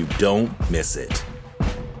sure you don't miss it.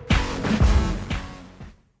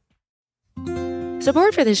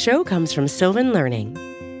 Support for this show comes from Sylvan Learning.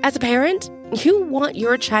 As a parent, you want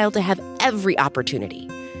your child to have every opportunity,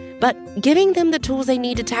 but giving them the tools they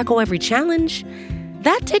need to tackle every challenge,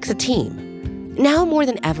 that takes a team. Now more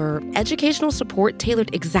than ever, educational support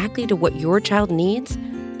tailored exactly to what your child needs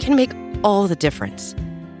can make all the difference.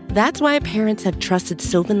 That's why parents have trusted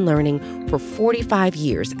Sylvan Learning for 45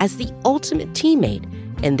 years as the ultimate teammate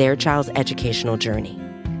in their child's educational journey,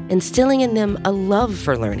 instilling in them a love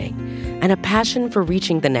for learning and a passion for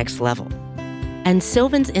reaching the next level. And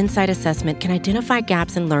Sylvan's Insight Assessment can identify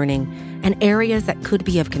gaps in learning and areas that could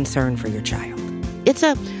be of concern for your child. It's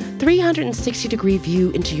a 360-degree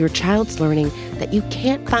view into your child's learning that you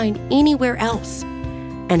can't find anywhere else.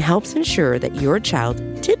 and helps ensure that your child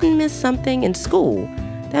didn't miss something in school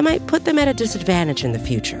that might put them at a disadvantage in the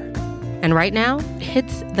future. And right now,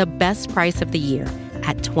 it's the best price of the year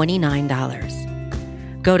at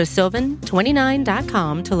 $29. Go to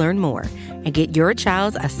sylvan29.com to learn more and get your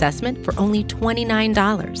child's assessment for only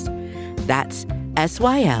 $29. That's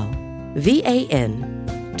SYLVAN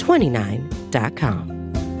 29.com.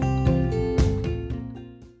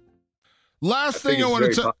 Last thing I want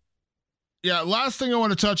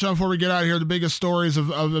to touch on before we get out of here, the biggest stories of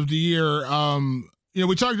the year.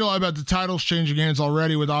 We talked a lot about the titles changing hands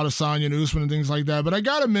already with Adesanya and Usman and things like that, but I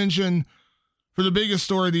got to mention for the biggest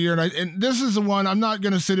story of the year, and this is the one I'm not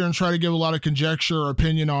going to sit here and try to give a lot of conjecture or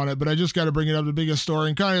opinion on it, but I just got to bring it up. The biggest story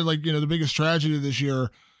and kind of like, the biggest tragedy this year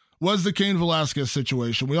was the Cain Velasquez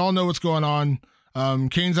situation. We all know what's going on.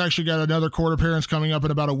 Cain's actually got another court appearance coming up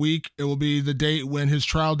in about a week. It will be the date when his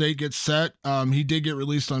trial date gets set. He did get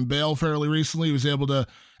released on bail fairly recently. He was able to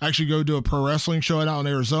actually go to a pro wrestling show out in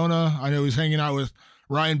Arizona. I know he's hanging out with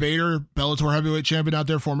Ryan Bader, Bellator heavyweight champion out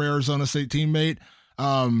there, former Arizona State teammate.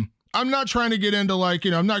 I'm not trying to get into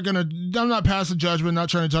I'm not passing judgment, not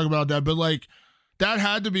trying to talk about that, but that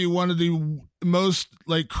had to be one of the most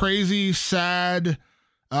crazy, sad,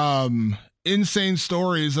 insane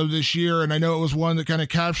stories of this year. And I know it was one that kind of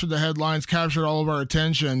captured the headlines, captured all of our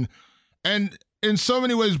attention, and in so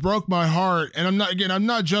many ways broke my heart. And I'm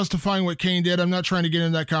not justifying what Cain did. I'm not trying to get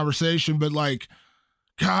into that conversation, but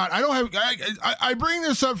God, I bring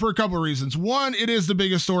this up for a couple of reasons. One, it is the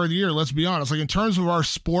biggest story of the year. Let's be honest. In terms of our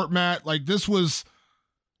sport, Matt, this was,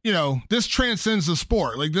 this transcends the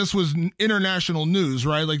sport. This was international news,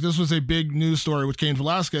 right? This was a big news story with Cain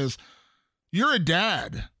Velasquez. You're a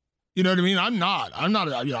dad. You know what I mean? I'm not,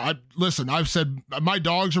 listen, I've said my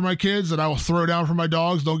dogs are my kids and I will throw down for my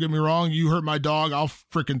dogs. Don't get me wrong. You hurt my dog, I'll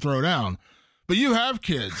freaking throw down. But you have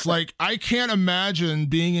kids. I can't imagine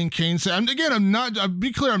being in Cain's. I'll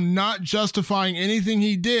be clear, I'm not justifying anything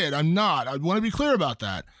he did. I'm not. I want to be clear about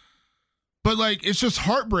that. But it's just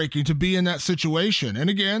heartbreaking to be in that situation. And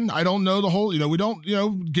again, I don't know the whole, we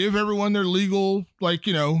don't, give everyone their legal,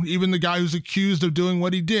 even the guy who's accused of doing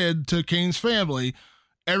what he did to Cain's family.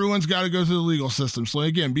 Everyone's got to go through the legal system. So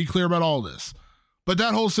again, be clear about all this. But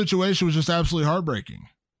that whole situation was just absolutely heartbreaking.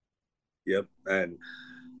 Yep. And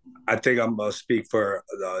I think I'm going to speak for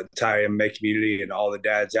the entire MMA community and all the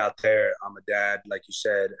dads out there. I'm a dad, like you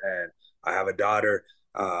said, and I have a daughter.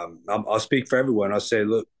 I'll speak for everyone. I'll say,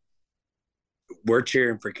 look, we're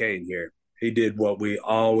cheering for Cain here. He did what we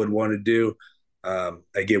all would want to do.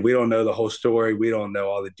 Again, we don't know the whole story. We don't know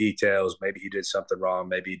all the details. Maybe he did something wrong.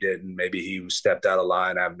 Maybe he didn't. Maybe he stepped out of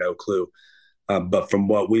line. I have no clue. But from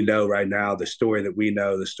what we know right now, the story that we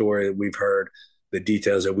know, the story that we've heard, the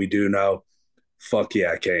details that we do know, fuck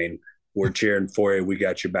yeah, Cain. We're cheering for you. We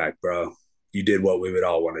got your back, bro. You did what we would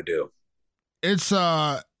all want to do. It's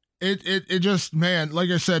it just, man, like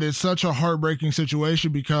I said, it's such a heartbreaking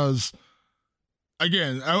situation because,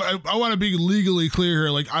 again, I want to be legally clear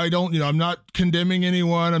here. I don't, I'm not condemning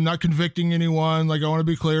anyone. I'm not convicting anyone. I want to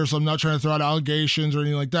be clear. So I'm not trying to throw out allegations or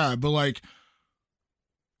anything like that. But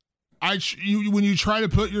when you try to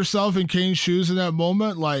put yourself in Cain's shoes in that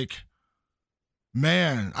moment,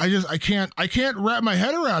 man, I can't wrap my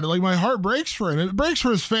head around it. My heart breaks for him. It breaks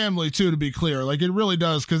for his family too, to be clear. It really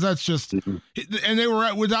does. Cause that's just, and they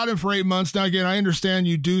were without him for 8 months. Now, again, I understand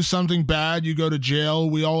you do something bad, you go to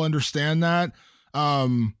jail. We all understand that.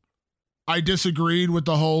 I disagreed with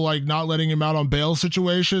the whole not letting him out on bail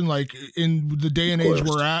situation. In the day and age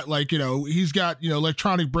we're at, he's got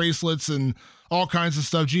electronic bracelets and all kinds of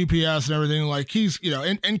stuff, GPS and everything. He's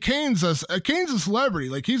and Cain's a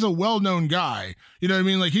celebrity. He's a well-known guy. You know what I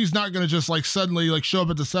mean? He's not gonna just suddenly show up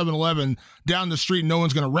at the 7-Eleven down the street and no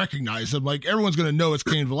one's gonna recognize him. Everyone's gonna know it's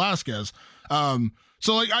Cain Velasquez.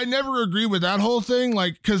 So I never agree with that whole thing.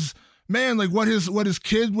 Because man, what his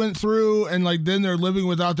kid went through, and then they're living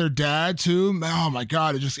without their dad too. Oh my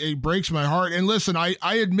God, it breaks my heart. And listen, I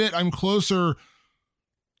admit I'm closer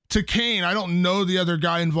to Cain. I don't know the other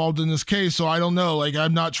guy involved in this case, so I don't know.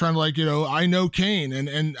 I'm not trying to I know Cain,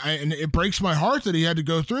 and it breaks my heart that he had to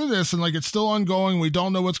go through this, and it's still ongoing. We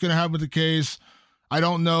don't know what's going to happen with the case. I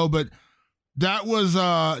don't know, but that was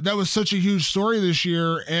such a huge story this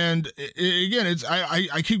year. And again,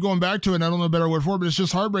 I keep going back to it, and I don't know a better word for it, but it's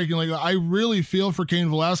just heartbreaking. I really feel for Cain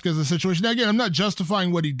Velasquez's situation. Now, again, I'm not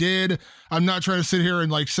justifying what he did. I'm not trying to sit here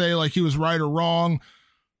and say he was right or wrong.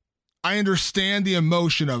 I understand the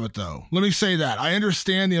emotion of it, though. Let me say that. I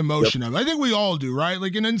understand the emotion of it. I think we all do, right?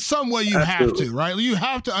 And in some way you have to, right? You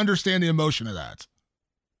have to understand the emotion of that.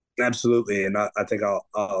 Absolutely. And I think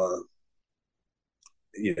I'll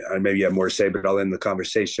maybe you have more to say, but I'll end the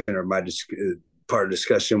conversation or might just part of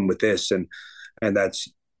discussion with this, and that's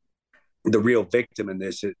the real victim in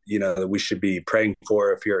this, that we should be praying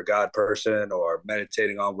for if you're a God person or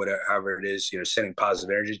meditating on whatever, however it is, sending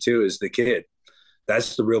positive energy to, is the kid.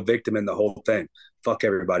 That's the real victim in the whole thing. Fuck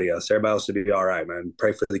everybody else. Everybody else will be all right, man.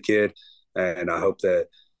 Pray for the kid. And I hope that,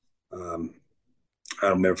 I don't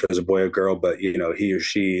remember if it was a boy or girl, but, he or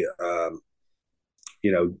she,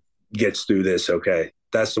 gets through this okay.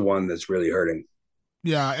 That's the one that's really hurting.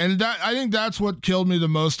 Yeah, and I think that's what killed me the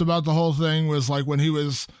most about the whole thing was like when he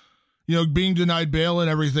was, being denied bail and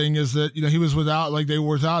everything, is that, he was without, like they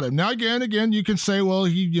were without him. Now, again, you can say, well,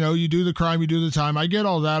 he, you do the crime, you do the time. I get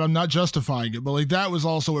all that. I'm not justifying it. But like that was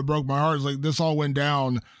also what broke my heart. Is like this all went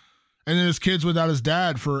down. And then his kid's without his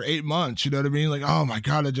dad for 8 months. You know what I mean? Like, oh my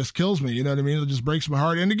God, it just kills me. You know what I mean? It just breaks my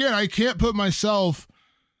heart. And again, I can't put myself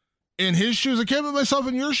in his shoes. I can't put myself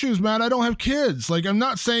in your shoes, man. I don't have kids. Like, I'm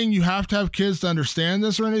not saying you have to have kids to understand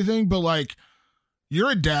this or anything, but like, you're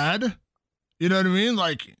a dad. You know what I mean?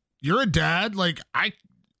 Like, you're a dad. Like, I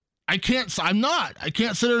can't sit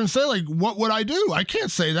there and say, like, what would I do? I can't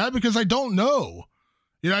say that because I don't know.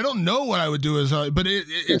 I don't know what I would do but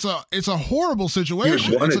it's a horrible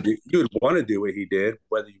situation. You would want to do what he did,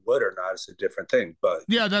 whether you would or not. It's a different thing. But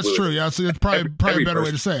yeah, that's true. Yeah, it's probably a better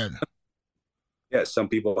way to say it. Yeah, some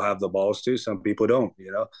people have the balls to, some people don't.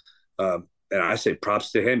 And I say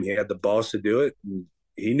props to him. He had the balls to do it. And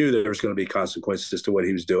he knew there was going to be consequences to what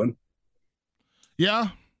he was doing. Yeah.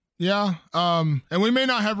 Yeah. And we may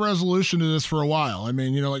not have resolution to this for a while. I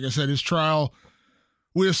mean, like I said, his trial,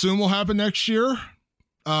 we assume will happen next year.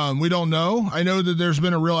 We don't know. I know that there's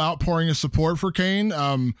been a real outpouring of support for Cain.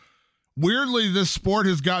 Weirdly, this sport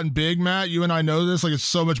has gotten big, Matt. You and I know this. Like, it's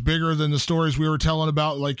so much bigger than the stories we were telling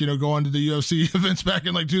about, like, going to the UFC events back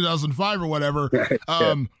in like 2005 or whatever.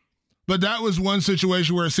 Yeah. But that was one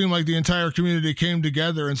situation where it seemed like the entire community came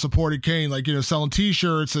together and supported Cain, like, selling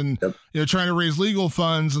t-shirts and, trying to raise legal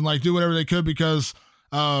funds and like do whatever they could because,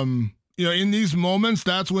 in these moments,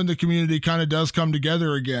 that's when the community kind of does come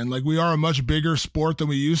together again. Like, we are a much bigger sport than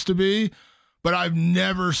we used to be, but I've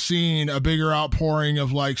never seen a bigger outpouring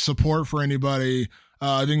of like support for anybody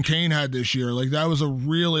than Cain had this year. Like, that was a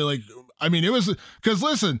really it was because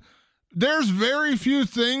listen, there's very few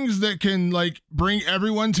things that can like bring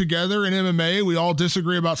everyone together in MMA. We all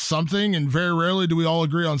disagree about something, and very rarely do we all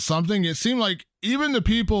agree on something. It seemed like even the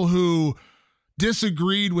people who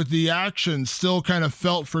disagreed with the action still kind of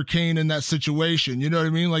felt for Cain in that situation. You know what I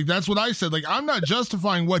mean? Like, that's what I said. Like, I'm not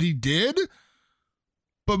justifying what he did,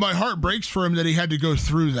 but my heart breaks for him that he had to go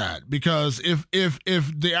through that, because if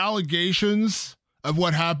the allegations of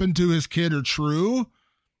what happened to his kid are true,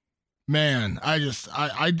 man, I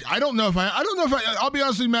don't know if I'll be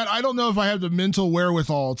honest with you, Matt, I don't know if I have the mental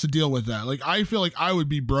wherewithal to deal with that. Like, I feel like I would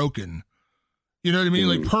be broken. You know what I mean?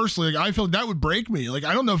 Like, personally, like, I feel like that would break me. Like,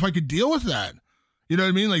 I don't know if I could deal with that. You know what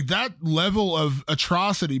I mean? Like, that level of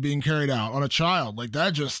atrocity being carried out on a child, like,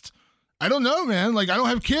 that just, I don't know, man. Like, I don't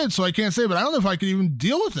have kids, so I can't say, but I don't know if I could even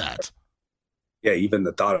deal with that. Yeah, even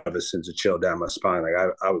the thought of it sends a chill down my spine.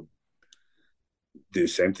 Like, I would do the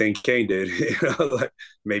same thing Cain did, like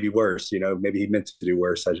maybe worse, maybe he meant to do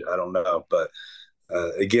worse. I don't know. But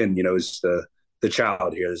again, it's the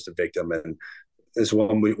child here is the victim, and it's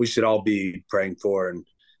one we should all be praying for, and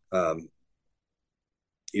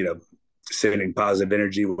sending positive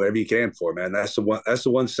energy, whatever you can for, man. That's the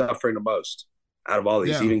one suffering the most out of all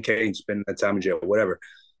these. Yeah. Even Cain spending that time in jail, whatever.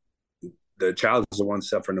 The child is the one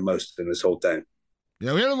suffering the most in this whole thing.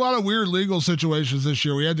 Yeah, we had a lot of weird legal situations this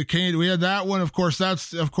year. We had we had that one. Of course, that's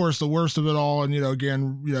the worst of it all. And,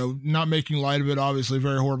 again, not making light of it, obviously,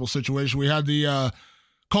 very horrible situation. We had the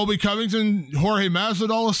Colby Covington, Jorge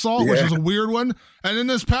Masvidal assault, which is a weird one. And then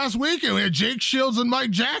this past weekend, we had Jake Shields and Mike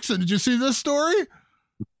Jackson. Did you see this story?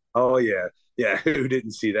 Oh, yeah. Yeah, who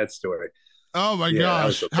didn't see that story? Oh, my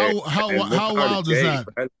gosh. How wild is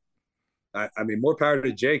that? I mean, more power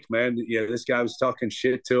to Jake, man. This guy was talking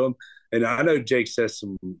shit to him. And I know Jake says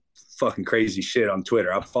some fucking crazy shit on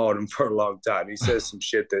Twitter. I've followed him for a long time. He says some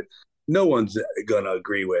shit that no one's going to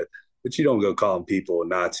agree with. But you don't go calling people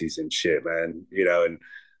Nazis and shit, man.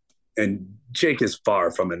 And Jake is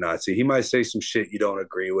far from a Nazi. He might say some shit you don't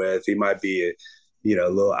agree with. He might be a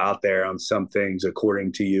little out there on some things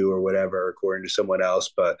according to you or whatever, according to someone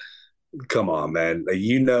else. But come on, man. Like,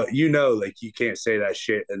 like you can't say that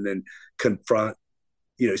shit and then confront,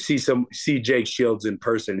 see Jake Shields in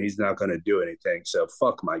person. He's not going to do anything. So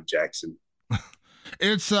fuck Mike Jackson.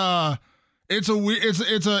 It's a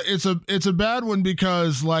bad one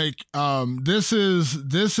because like, this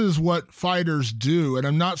is what fighters do. And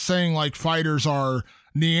I'm not saying like fighters are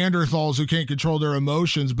Neanderthals who can't control their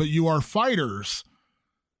emotions, but you are fighters.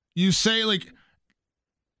 You say like,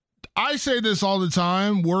 I say this all the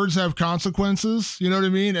time. Words have consequences. You know what I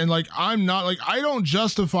mean? And like, I'm not like, I don't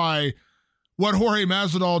justify what Jorge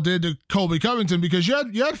Masvidal did to Colby Covington because you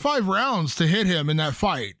had 5 rounds to hit him in that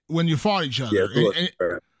fight when you fought each other.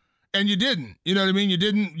 Yeah, and you didn't. You know what I mean? You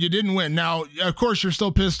didn't win. Now, of course, you're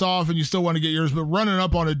still pissed off and you still want to get yours, but running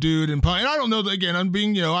up on a dude and I don't know, again, I'm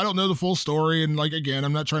being, I don't know the full story. And like, again,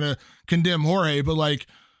 I'm not trying to condemn Jorge, but like,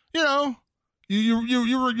 you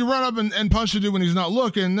run up and punch a dude when he's not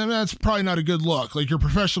looking, then that's probably not a good look. Like, you're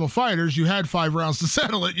professional fighters. You had 5 rounds to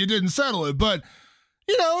settle it. You didn't settle it. But,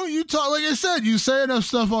 you talk, like I said, you say enough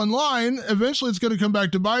stuff online, eventually it's going to come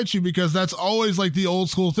back to bite you because that's always like the old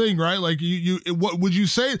school thing, right? Like what would you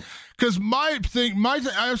say? Because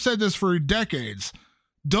I've said this for decades.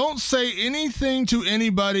 Don't say anything to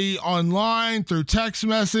anybody online, through text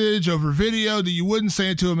message, over video, that you wouldn't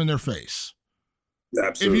say it to them in their face.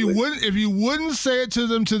 Absolutely. If you wouldn't say it to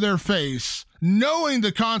them to their face, knowing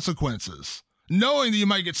the consequences, knowing that you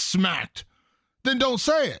might get smacked, then don't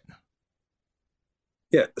say it.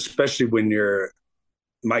 Yeah, especially when you're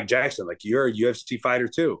Mike Jackson, like you're a UFC fighter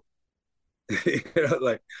too.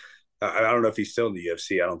 Like I don't know if he's still in the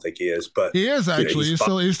UFC. I don't think he is, but he is actually. He's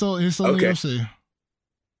still in the UFC.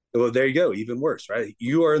 Well, there you go. Even worse, right?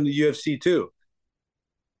 You are in the UFC too.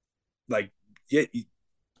 Like, yeah,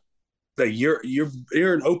 like you're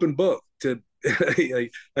an open book to.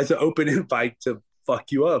 Like, that's an open invite to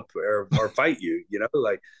fuck you up or fight you.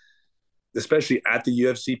 Like. Especially at the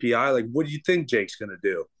UFCPI, like, what do you think Jake's going to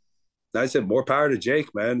do? And I said, more power to Jake,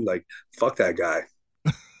 man. Like, fuck that guy.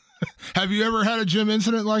 Have you ever had a gym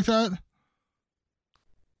incident like that?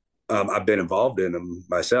 I've been involved in them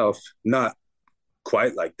myself. Not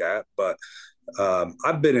quite like that, but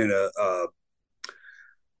I've been in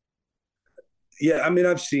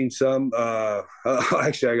I've seen some.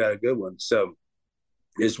 Actually, I got a good one. So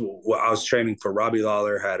I was training for Robbie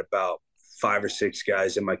Lawler, had about 5 or 6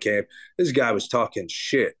 guys in my camp. This guy was talking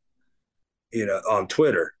shit, on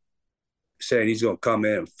Twitter, saying he's going to come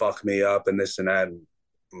in and fuck me up and this and that. And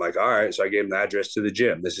I'm like, all right. So I gave him the address to the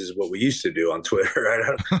gym. This is what we used to do on Twitter,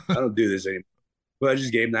 right? I don't do this anymore. But I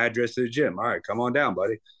just gave him the address to the gym. All right, come on down,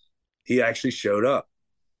 buddy. He actually showed up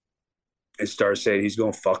and started saying he's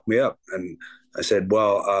going to fuck me up. And I said,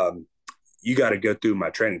 well, you got to go through my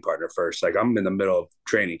training partner first. Like, I'm in the middle of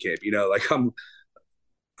training camp, like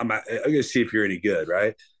I'm going to see if you're any good,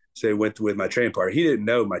 right? So I went with my training partner. He didn't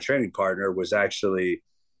know my training partner was actually,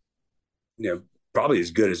 probably as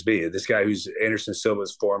good as me. This guy who's Anderson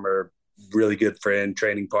Silva's former really good friend,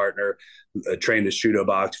 training partner, trained at Shudo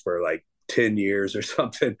Box for like 10 years or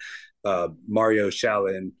something. Mario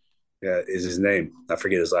Shalin is his name. I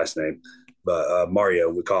forget his last name, but Mario,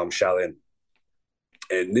 we call him Shalin.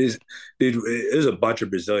 And there's a bunch of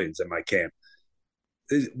Brazilians in my camp.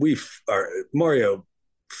 Mario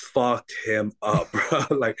fucked him up, bro.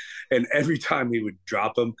 Like, and every time he would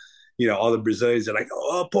drop him, all the Brazilians are like,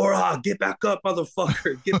 "Oh, porra, get back up,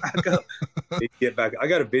 motherfucker, get back up." He'd get back. I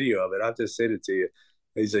got a video of it. I'll just send it to you.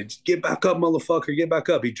 He's like, "Get back up, motherfucker, get back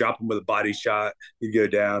up." He'd drop him with a body shot. He'd go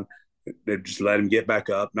down. They'd just let him get back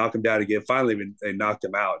up, knock him down again. Finally, they knocked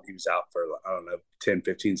him out. He was out for, I don't know, 10,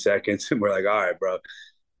 15 seconds. And we're like, all right, bro,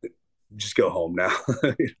 just go home now.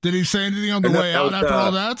 Did he say anything on the way out after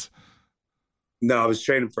all that? No, I was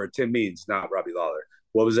training for Tim Means, not Robbie Lawler.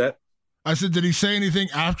 What was that? I said, did he say anything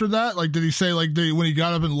after that? Like, did he say, like, when he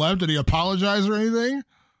got up and left, did he apologize or anything?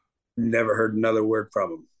 Never heard another word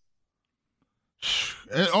from him.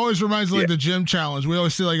 It always reminds me of the gym challenge. We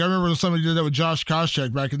always see, like, I remember when somebody did that with Josh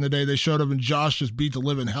Koscheck back in the day. They showed up and Josh just beat the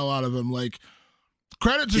living hell out of him. Like,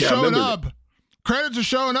 credit to showing up. Credit to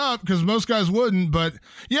showing up, because most guys wouldn't. But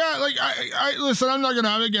yeah, like, I listen, I'm not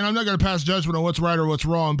gonna pass judgment on what's right or what's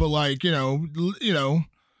wrong. But like,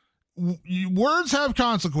 words have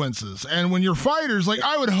consequences, and when you're fighters, like,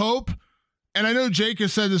 I would hope, and I know Jake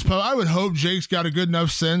has said this, I would hope Jake's got a good enough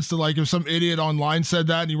sense to, like, if some idiot online said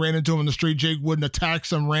that and he ran into him in the street, Jake wouldn't attack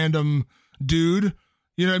some random dude.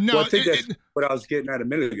 No, well, I think that's what I was getting at a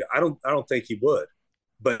minute ago. I don't think he would.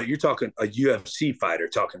 But you're talking a UFC fighter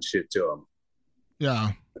talking shit to him.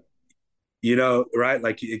 Yeah. Right?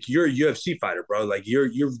 Like, you're a UFC fighter, bro. Like,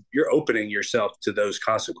 you're opening yourself to those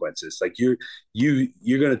consequences. Like, you're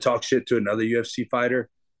going to talk shit to another UFC fighter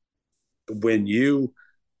when you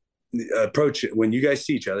approach it. When you guys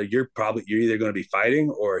see each other, you're either going to be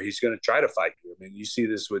fighting or he's going to try to fight you. I mean, you see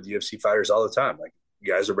this with UFC fighters all the time. Like,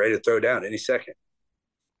 you guys are ready to throw down any second.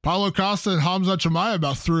 Paulo Costa and Hamza Chimaev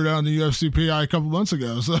about threw down the UFCPI a couple months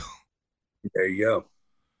ago. So there you go.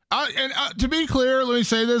 To be clear, let me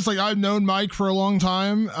say this. Like, I've known Mike for a long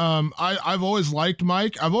time. I've always liked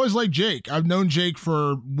Mike. I've always liked Jake. I've known Jake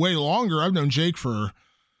for way longer. I've known Jake for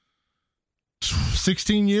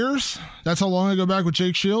 16 years. That's how long I go back with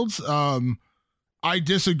Jake Shields. I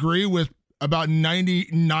disagree with about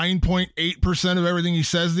 99.8% of everything he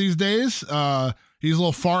says these days. He's a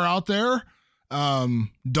little far out there.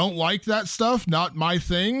 Don't like that stuff. Not my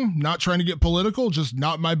thing. Not trying to get political, just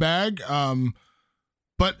not my bag.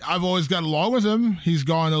 But I've always got along with him. He's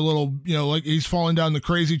gone a little, like he's fallen down the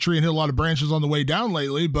crazy tree and hit a lot of branches on the way down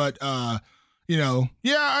lately. But, I know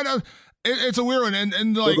it's a weird one.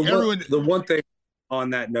 And like everyone, the one thing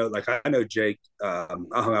on that note, like I know Jake, I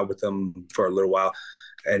hung out with him for a little while,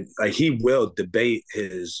 and like he will debate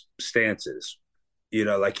his stances,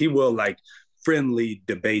 like he will like friendly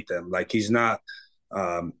debate them. Like he's not,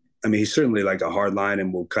 he's certainly like a hard line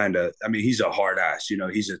and will he's a hard ass,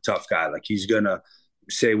 he's a tough guy. Like he's going to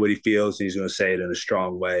say what he feels and he's going to say it in a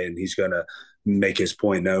strong way and he's going to make his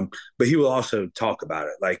point known, but he will also talk about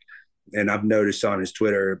it. Like, and I've noticed on his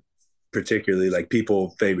Twitter, particularly like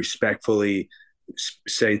people, if they respectfully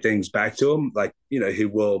say things back to him, like, he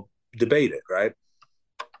will debate it. Right.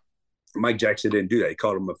 Mike Jackson didn't do that. He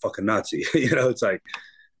called him a fucking Nazi. It's like,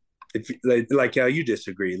 if like how you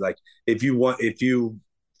disagree, like if you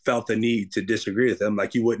felt the need to disagree with them,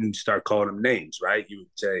 like you wouldn't start calling them names, right? You would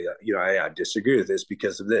say, hey, I disagree with this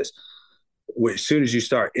because of this. As soon as you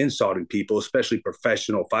start insulting people, especially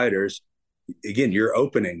professional fighters, again, you're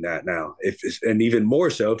opening that now. And even more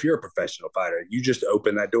so if you're a professional fighter, you just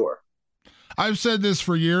open that door. I've said this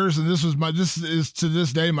for years, and this is to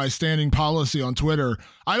this day my standing policy on Twitter.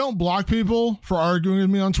 I don't block people for arguing with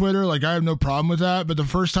me on Twitter. Like I have no problem with that. But the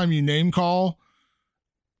first time you name call,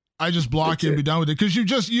 I just block you and be done with it. Because you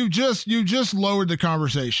just lowered the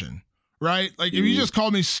conversation, right? Like if you just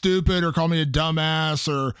call me stupid or call me a dumbass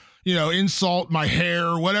or insult my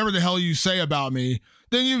hair, whatever the hell you say about me,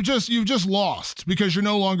 then you've just lost because you're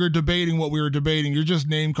no longer debating what we were debating. You're just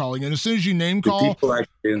name calling. And as soon as you name call, people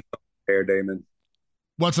actually insult hair, Damon.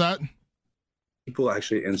 What's that? People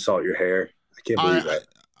actually insult your hair. I can't believe that.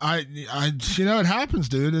 It happens,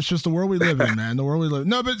 dude. It's just the world we live in, man. The world we live in.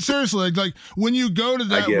 No, but seriously, like when you go to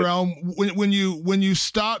that realm, when you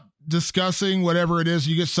stop discussing whatever it is,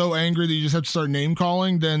 you get so angry that you just have to start name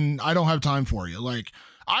calling, then I don't have time for you. Like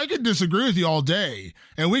I could disagree with you all day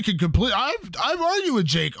and we could I've argued with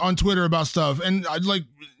Jake on Twitter about stuff. And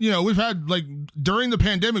we've had like during the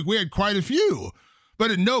pandemic, we had quite a few. But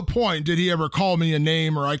at no point did he ever call me a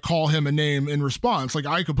name or I call him a name in response. Like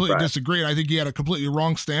I completely disagree. I think he had a completely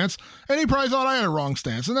wrong stance and he probably thought I had a wrong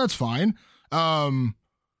stance and that's fine.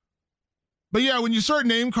 But yeah, when you start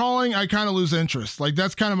name calling, I kind of lose interest. Like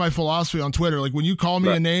that's kind of my philosophy on Twitter. Like when you call me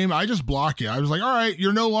a name, I just block you. I was like, all right,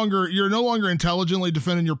 you're no longer intelligently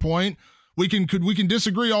defending your point. We can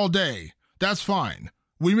disagree all day. That's fine.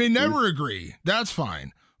 We may never agree. That's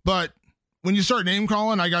fine. But when you start name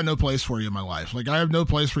calling, I got no place for you in my life. Like I have no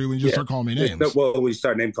place for you when you just start calling me names. When you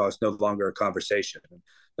start name calling, it's no longer a conversation.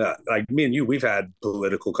 Like me and you, we've had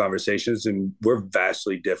political conversations and we're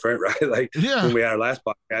vastly different, right? Like when we had our last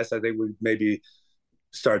podcast, I think we maybe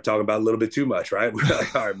started talking about a little bit too much, right? We're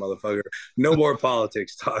like, all right, motherfucker, no more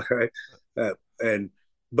politics talk, right? But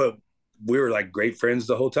we were like great friends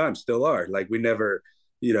the whole time, still are. Like we never,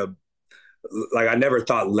 like I never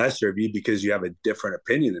thought lesser of you because you have a different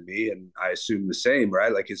opinion than me, and I assume the same,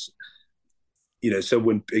 right? Like it's, so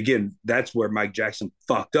when again, that's where Mike Jackson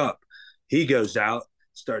fucked up. He goes out,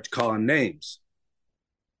 starts calling names,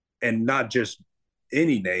 and not just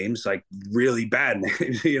any names, like really bad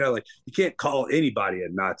names. Like you can't call anybody a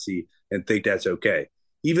Nazi and think that's okay.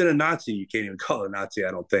 Even a Nazi, you can't even call a Nazi. I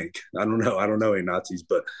don't think. I don't know. I don't know any Nazis,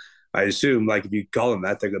 but I assume like if you call them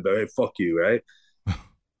that, they're gonna be, hey, fuck you, right?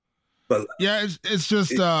 But yeah, it's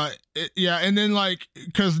just and then like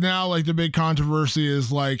because now like the big controversy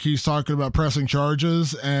is like he's talking about pressing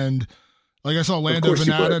charges and like I saw Lando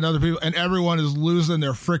Venata and other people and everyone is losing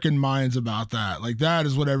their freaking minds about that. Like that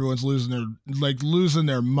is what everyone's losing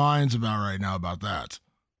their minds about right now about that.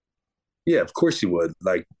 Yeah, of course he would.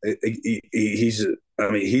 Like he's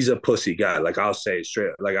a pussy guy. Like I'll say it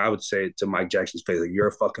straight. Like I would say it to Mike Jackson's face. Like you're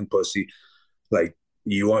a fucking pussy. Like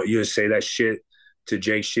you to say that shit to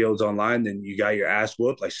Jake Shields online, then you got your ass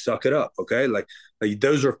whooped. Like suck it up, okay? Like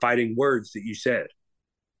those are fighting words that you said.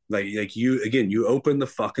 Like you open the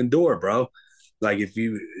fucking door, bro. Like if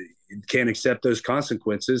you can't accept those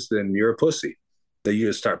consequences, then you're a pussy. That you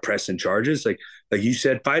just start pressing charges. Like you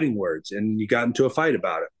said fighting words and you got into a fight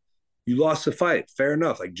about it. You lost the fight. Fair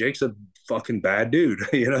enough. Like Jake's a fucking bad dude.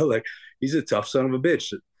 Like he's a tough son of a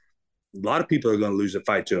bitch. A lot of people are going to lose a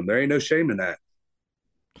fight to him. There ain't no shame in that.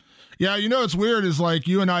 Yeah, it's weird is like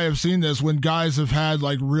you and I have seen this when guys have had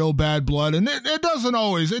like real bad blood, and it doesn't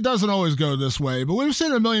always go this way, but we've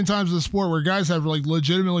seen it a million times in the sport where guys have like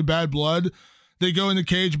legitimately bad blood. They go in the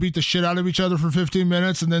cage, beat the shit out of each other for 15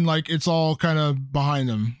 minutes, and then like it's all kind of behind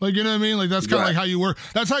them. Like, you know what I mean? Like that's kind of like how you work.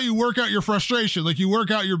 That's how you work out your frustration. Like you work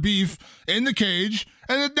out your beef in the cage,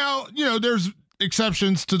 and then now there's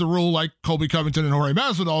exceptions to the rule like Colby Covington and Jorge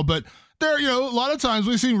Masvidal, but there, a lot of times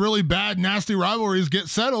we've seen really bad, nasty rivalries get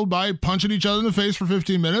settled by punching each other in the face for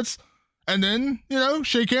 15 minutes and then,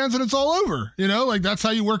 shake hands and it's all over. Like that's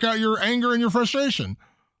how you work out your anger and your frustration.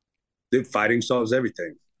 Dude, fighting solves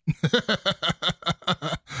everything.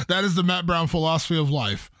 That is the Matt Brown philosophy of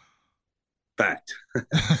life. Fact.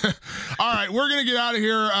 All right, we're going to get out of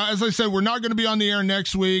here. As I said, we're not going to be on the air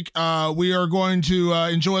next week. We are going to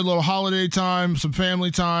enjoy a little holiday time, some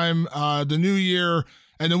family time, the new year,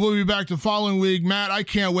 and then we'll be back the following week. Matt, I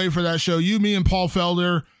can't wait for that show. You, me, and Paul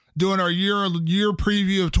Felder doing our year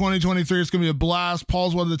preview of 2023. It's going to be a blast.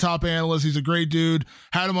 Paul's one of the top analysts. He's a great dude.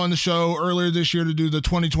 Had him on the show earlier this year to do the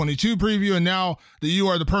 2022 preview, and now that you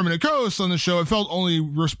are the permanent co-host on the show, it felt only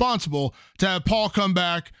responsible to have Paul come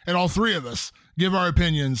back and all three of us give our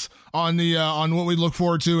opinions on the on what we look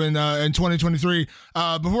forward to in 2023.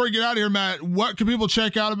 Before we get out of here, Matt, what can people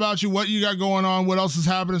check out about you? What you got going on? What else is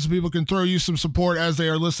happening so people can throw you some support as they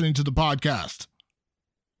are listening to the podcast?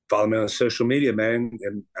 Follow me on social media, man.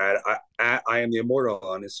 And I am the Immortal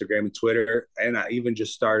on Instagram and Twitter. And I even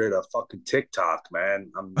just started a fucking TikTok,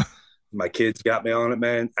 man. My kids got me on it,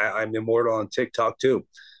 man. I'm the Immortal on TikTok too.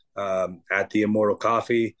 At the Immortal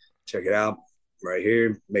Coffee. Check it out right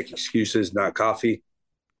here. Make excuses, not coffee.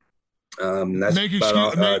 That's make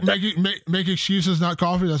excuses, not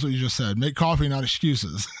coffee. That's what you just said. Make coffee, not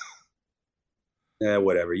excuses. Yeah,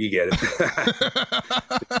 whatever. You get it.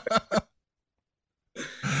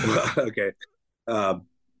 Okay.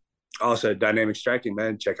 Also, Dynamic Striking,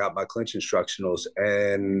 man. Check out my clinch instructionals,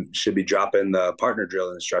 and should be dropping the partner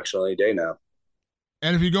drill instructional any day now.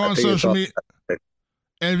 And if you go on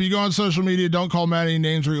social media, don't call Matt any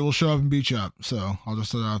names or he will show up and beat you up. So I'll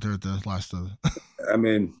just throw it out there at the last of it. I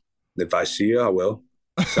mean, if I see you, I will.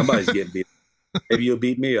 Somebody's getting beat. Maybe you'll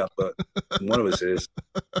beat me up, but one of us is.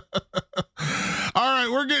 All right,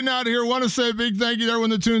 we're getting out of here. Want to say a big thank you to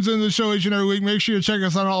everyone that tunes into the show each and every week. Make sure you check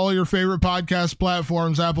us out on all your favorite podcast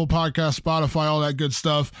platforms, Apple Podcasts, Spotify, all that good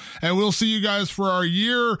stuff. And we'll see you guys for our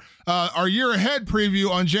year ahead preview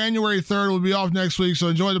on January 3rd. We'll be off next week, so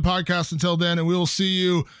enjoy the podcast until then. And we will see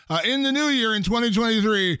you in the new year in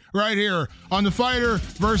 2023 right here on The Fighter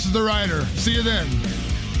versus the Writer. See you then.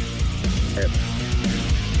 Yep.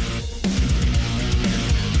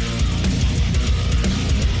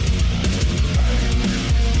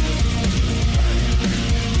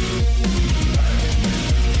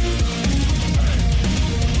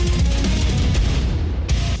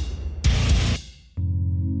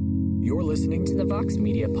 Listening to the Vox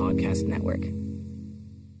Media Podcast Network.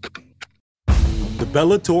 The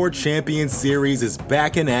Bellator Champion Series is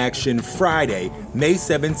back in action Friday, May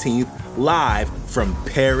 17th, live from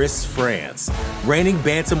Paris, France. Reigning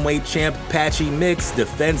bantamweight champ Patchy Mix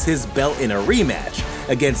defends his belt in a rematch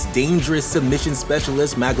against dangerous submission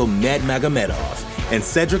specialist Magomed Magomedov. And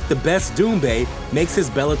Cedric the Best Doumbé makes his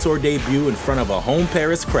Bellator debut in front of a home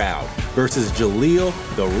Paris crowd versus Jaleel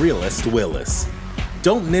the Realist Willis.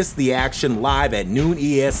 Don't miss the action live at noon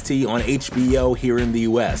EST on HBO here in the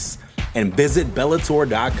US. And visit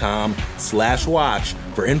Bellator.com/watch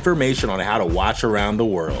for information on how to watch around the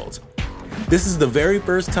world. This is the very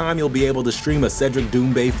first time you'll be able to stream a Cedric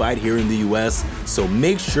Doumbé fight here in the US, so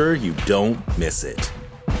make sure you don't miss it.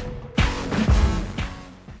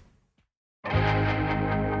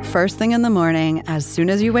 First thing in the morning, as soon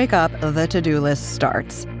as you wake up, the to-do list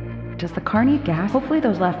starts. Does the car need gas? Hopefully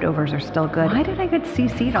those leftovers are still good. Why did I get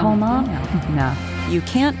CC'd on Mom? No. You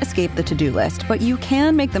can't escape the to-do list, but you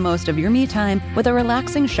can make the most of your me time with a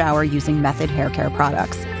relaxing shower using Method Hair Care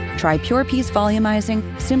products. Try Pure Peace Volumizing,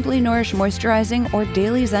 Simply Nourish Moisturizing, or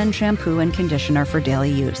Daily Zen Shampoo and Conditioner for daily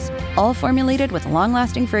use. All formulated with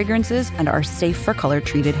long-lasting fragrances and are safe for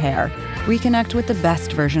color-treated hair. Reconnect with the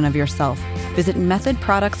best version of yourself. Visit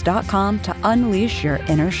methodproducts.com to unleash your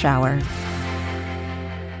inner shower.